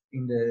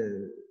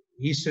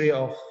history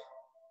of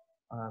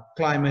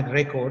climate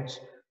records,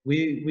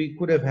 we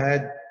could have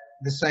had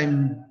the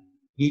same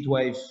heat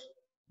wave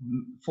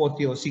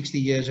 40 or 60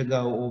 years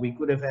ago, or we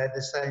could have had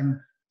the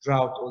same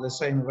drought or the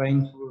same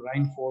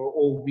rainfall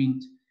or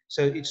wind.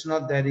 So it's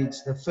not that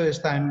it's the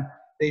first time.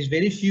 There's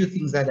very few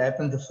things that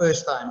happen the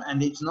first time,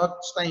 and it's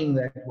not staying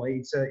that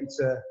way.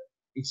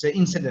 It's an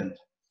incident.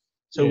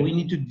 So we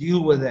need to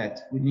deal with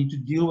that. We need to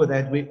deal with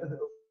that.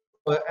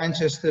 Our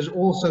ancestors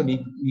also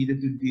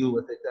needed to deal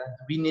with it. And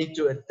we need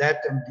to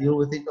adapt and deal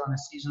with it on a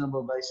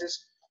seasonal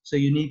basis. So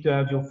you need to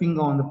have your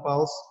finger on the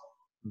pulse.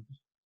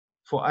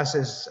 For us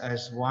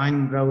as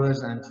wine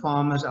growers and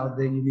farmers out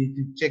there, you need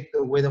to check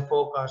the weather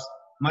forecast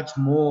much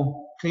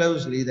more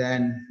closely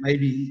than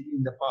maybe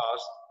in the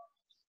past,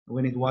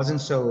 when it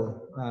wasn't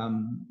so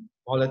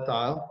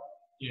volatile.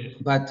 Yes.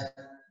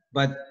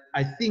 But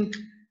I think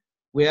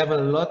we have a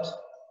lot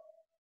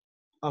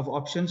of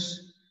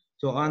options.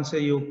 To answer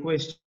your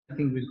question, I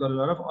think we've got a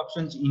lot of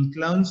options in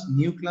clones,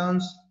 new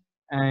clones,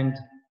 and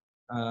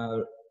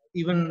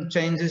even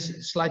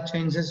changes, slight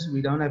changes.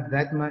 We don't have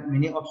that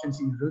many options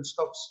in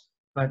rootstocks,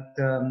 but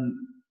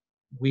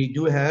we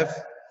do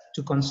have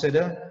to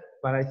consider.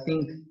 But I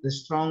think the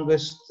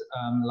strongest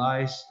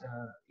lies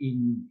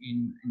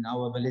in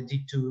our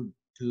ability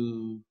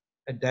to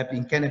adapt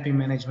in canopy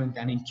management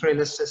and in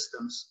trellis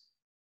systems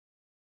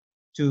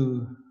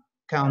to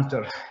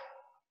counter,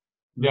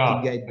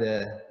 mitigate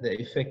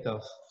the effect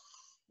of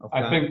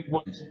I think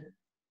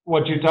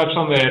what you touched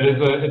on there is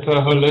it's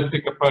a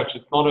holistic approach.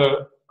 It's not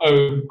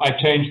I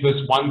change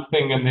this one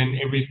thing and then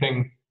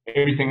everything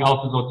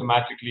else is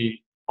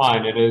automatically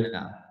fine. It is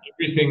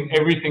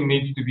everything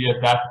needs to be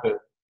adapted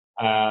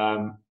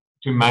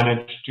to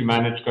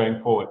manage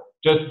going forward.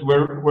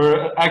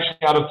 We're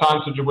actually out of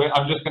time, so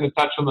I'm just going to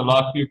touch on the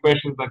last few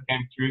questions that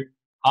came through.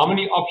 How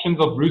many options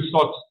of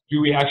rootstocks do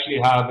we actually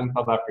have in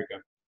South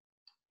Africa?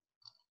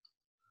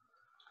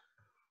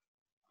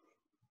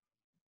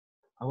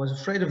 I was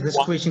afraid of this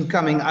question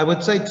coming. I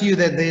would say to you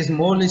that there's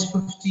more or less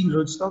 15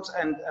 rootstocks,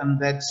 and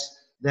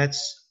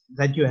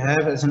that you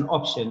have as an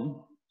option,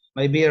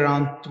 maybe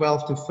around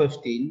 12 to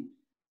 15.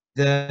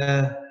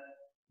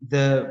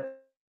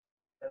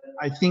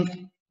 I think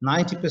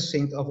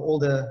 90% of all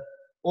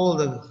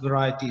the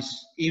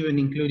varieties, even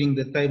including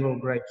the table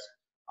grapes,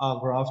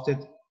 are grafted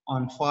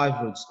on 5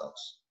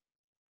 rootstocks.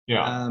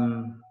 Yeah.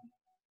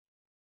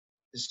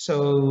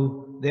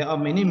 So there are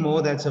many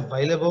more that's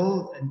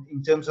available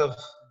in terms of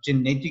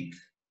genetic,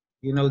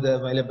 you know, the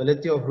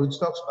availability of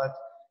rootstocks, but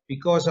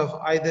because of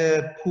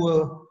either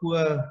poor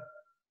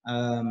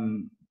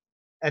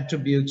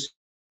attributes,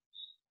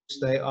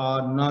 they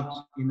are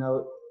not, you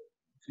know,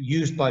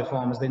 used by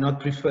farmers. They're not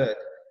preferred,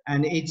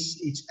 and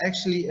it's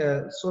actually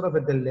a sort of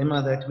a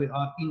dilemma that we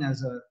are in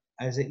as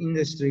an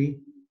industry.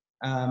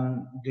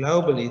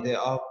 Globally, there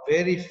are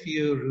very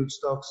few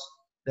rootstocks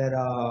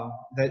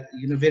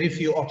very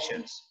few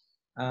options.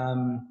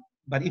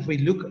 But if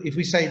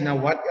we say now,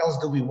 what else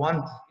do we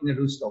want in a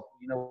rootstock?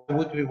 You know,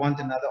 would we want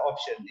another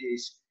option?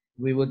 Is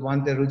we would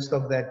want a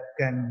rootstock that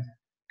can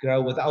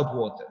grow without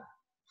water,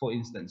 for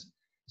instance.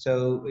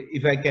 So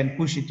if I can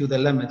push it to the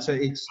limit, so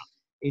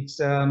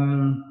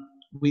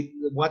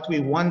what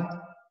we want.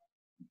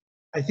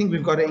 I think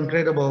we've got an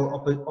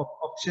incredible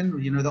option.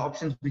 You know, the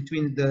options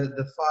between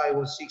the 5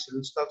 or 6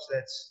 rootstocks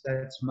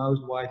that's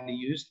most widely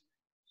used.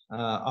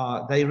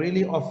 They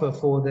really offer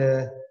for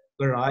the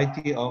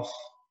variety of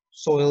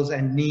soils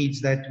and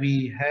needs that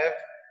we have,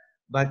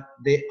 but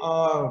there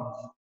are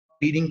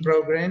breeding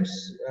programs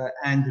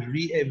and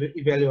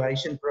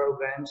re-evaluation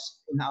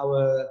programs in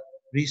our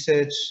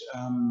research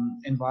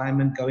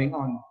environment going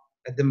on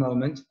at the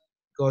moment,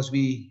 because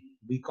we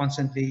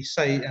constantly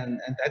say, and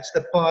that's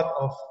the part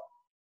of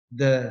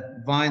the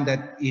vine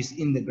that is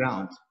in the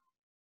ground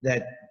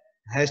that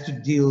has to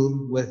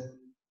deal with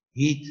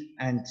heat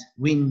and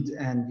wind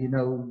and, you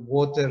know,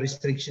 water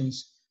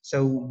restrictions.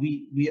 So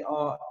we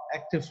are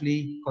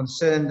actively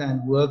concerned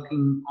and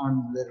working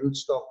on the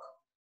rootstock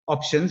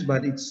options,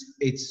 but I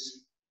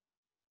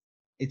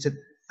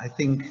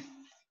think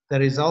the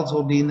results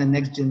will be in the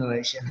next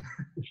generation.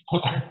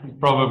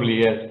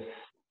 Probably, yes.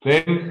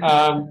 Then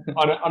on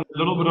a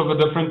little bit of a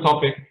different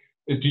topic,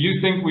 do you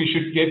think we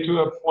should get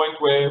to a point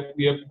where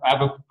we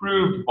have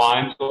approved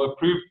vines or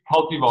approved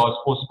cultivars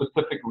for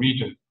specific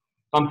regions?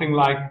 Something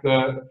like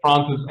the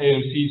France's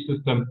AOC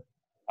system.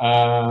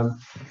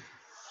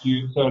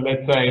 So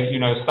let's say, you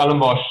know,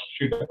 Cellarmaster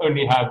should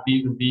only have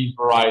these and these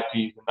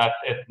varieties, and that's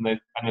it, and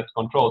it's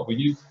controlled. Do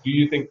you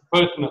think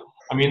personal?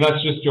 I mean,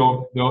 that's just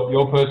your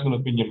personal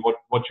opinion.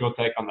 What's your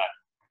take on that?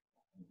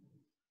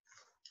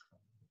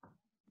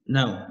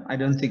 No, I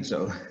don't think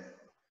so.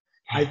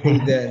 I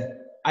think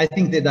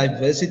the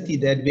diversity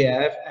that we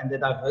have, and the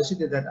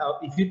diversity that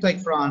if you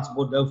take France,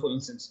 Bordeaux, for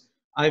instance,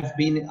 I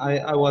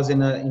was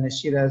in a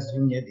Shiraz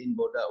vineyard in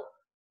Bordeaux.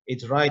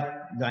 It's right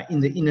in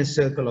the inner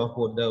circle of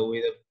Bordeaux,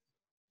 where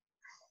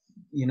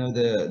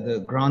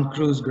the Grand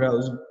Cru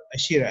grows a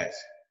Shiraz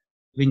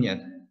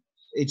vineyard.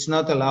 It's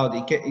not allowed.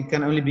 It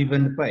can only be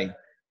Vin de Pay.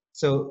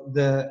 So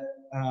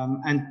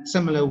and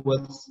similar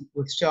with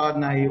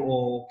Chardonnay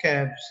or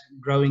Cabs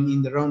growing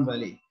in the Rhone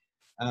Valley,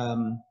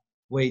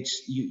 which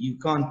you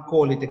can't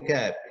call it a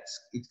Cab.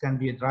 It can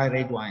be a dry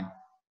red wine.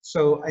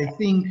 So I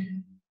think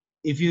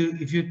if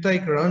you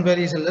take Rhone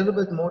Valley is a little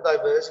bit more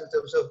diverse in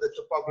terms of the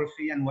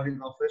topography and what it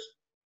offers,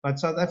 but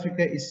South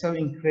Africa is so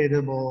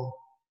incredible,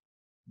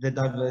 the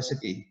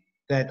diversity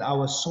that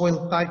our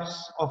soil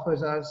types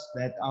offers us,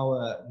 that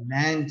our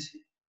land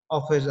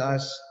offers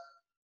us.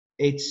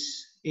 It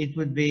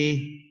would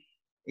be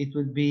I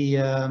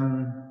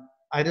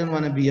don't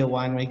want to be a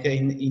winemaker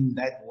in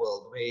that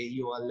world where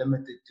you are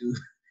limited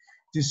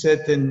to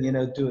certain, you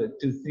know, to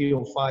 3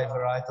 or 5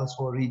 varietals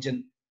for a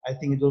region. I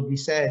think it will be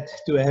sad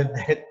to have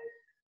that.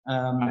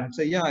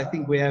 So yeah, I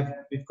think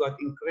we've got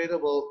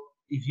incredible.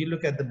 If you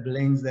look at the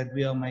blends that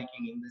we are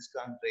making in this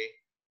country,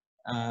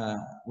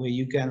 where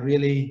you can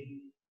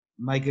really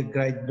make a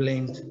great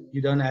blend.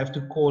 You don't have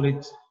to call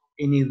it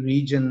any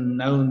region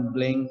known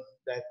blend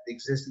that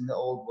exists in the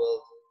old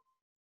world,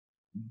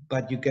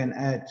 but you can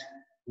add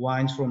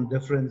wines from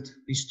different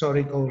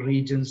historical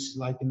regions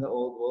like in the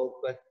old world,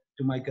 but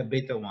to make a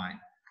better wine.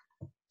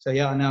 So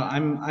yeah, no,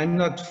 I'm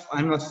not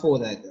for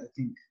that. I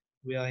think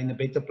we are in a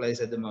better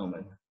place at the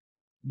moment.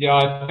 Yeah,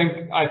 I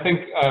think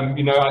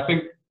you know, I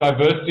think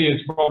diversity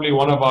is probably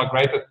one of our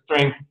greatest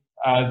strengths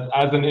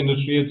as an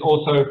industry. It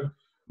also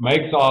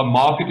makes our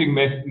marketing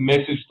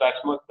message that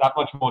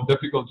much more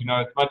difficult. You know,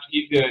 it's much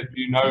easier if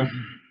you know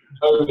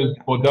is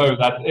Bordeaux.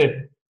 That's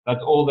it.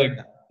 That's all they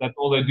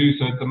do.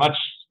 So it's a much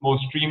more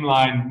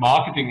streamlined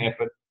marketing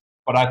effort.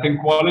 But I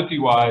think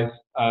quality-wise,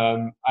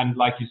 and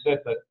like you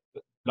said, that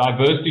the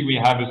diversity we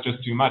have is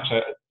just too much.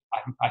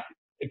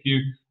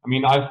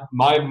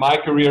 My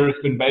career has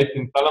been based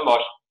in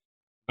Cellarmaster,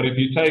 but if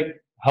you take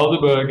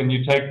Helderberg and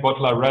you take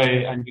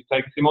Bottelaray and you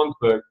take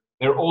Simonsberg,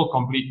 they're all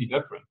completely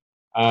different.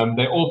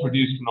 They all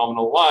produce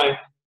phenomenal wine,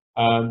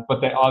 but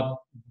they are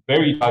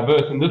very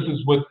diverse. And this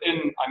is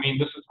within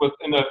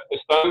a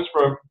stone's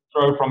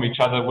throw from each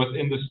other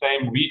within the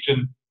same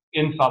region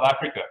in South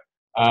Africa.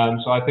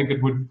 So I think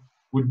it would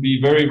be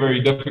very,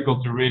 very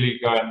difficult to really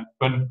go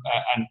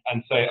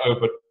and say, oh,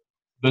 but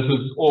this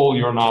is all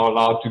you're now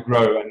allowed to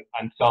grow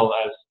and sell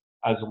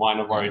as a wine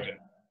of origin.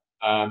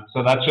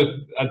 So that's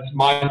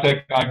my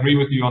take. I agree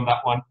with you on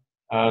that one.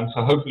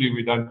 So hopefully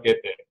we don't get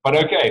there. But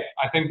okay,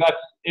 I think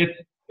that's it.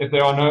 If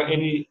there are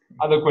any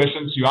other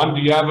questions. Johan,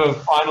 do you have a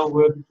final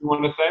word that you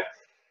want to say?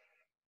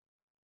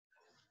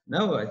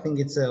 No, I think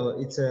it's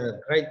a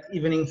great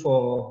evening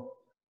for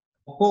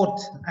port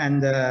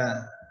and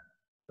a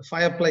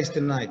fireplace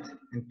tonight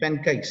and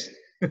pancakes.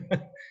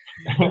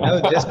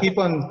 No, just keep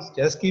on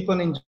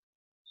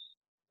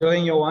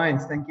enjoying your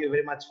wines. Thank you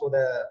very much for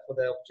the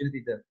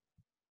opportunity there.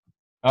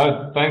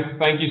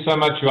 Thank you so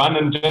much, Johan.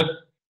 And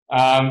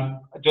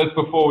just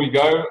before we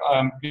go,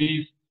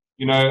 please,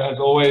 as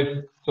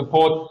always,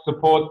 support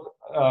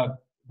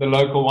the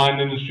local wine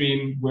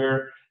industry,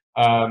 where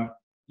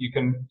you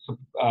can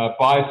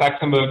buy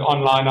Saxenburg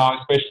online now,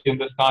 especially in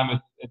this time.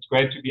 It's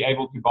great to be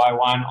able to buy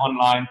wine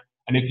online.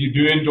 And if you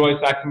do enjoy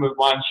Saxenburg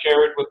wine,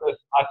 share it with us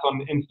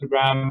on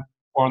Instagram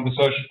or on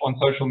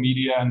social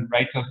media, and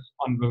rate us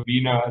on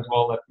Vivino as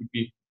well. That would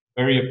be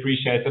very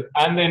appreciated.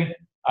 And then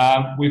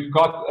we've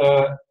got,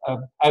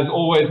 as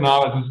always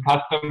now, as is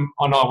custom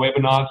on our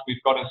webinars,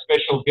 we've got a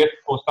special gift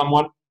for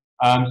someone.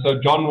 So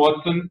John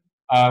Watson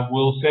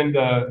will send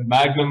a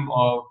magnum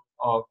of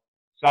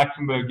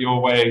Saxenburg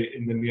your way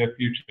in the near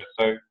future.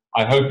 So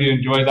I hope you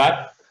enjoy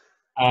that.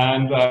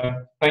 And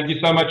thank you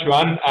so much,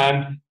 Johan.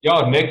 And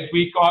yeah, next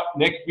week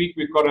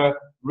we've got a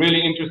really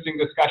interesting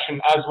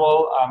discussion as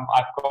well.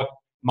 I've got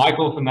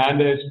Michael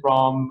Fernandez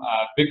from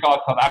Vineyard,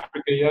 South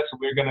Africa here. So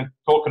we're going to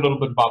talk a little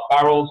bit about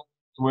barrels.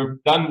 So we're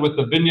done with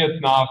the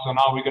vineyards now. So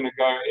now we're going to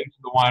go into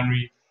the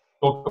winery,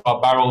 talk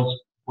about barrels,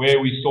 where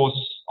we source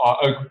our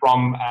oak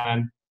from,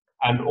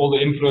 and all the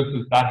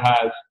influences that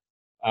has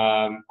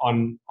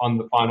on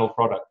the final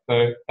product.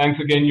 So thanks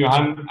again,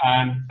 Johan,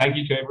 and thank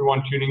you to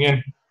everyone tuning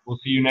in. We'll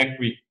see you next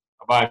week.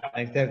 Bye-bye.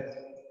 Thanks, Dirk.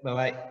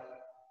 Bye-bye.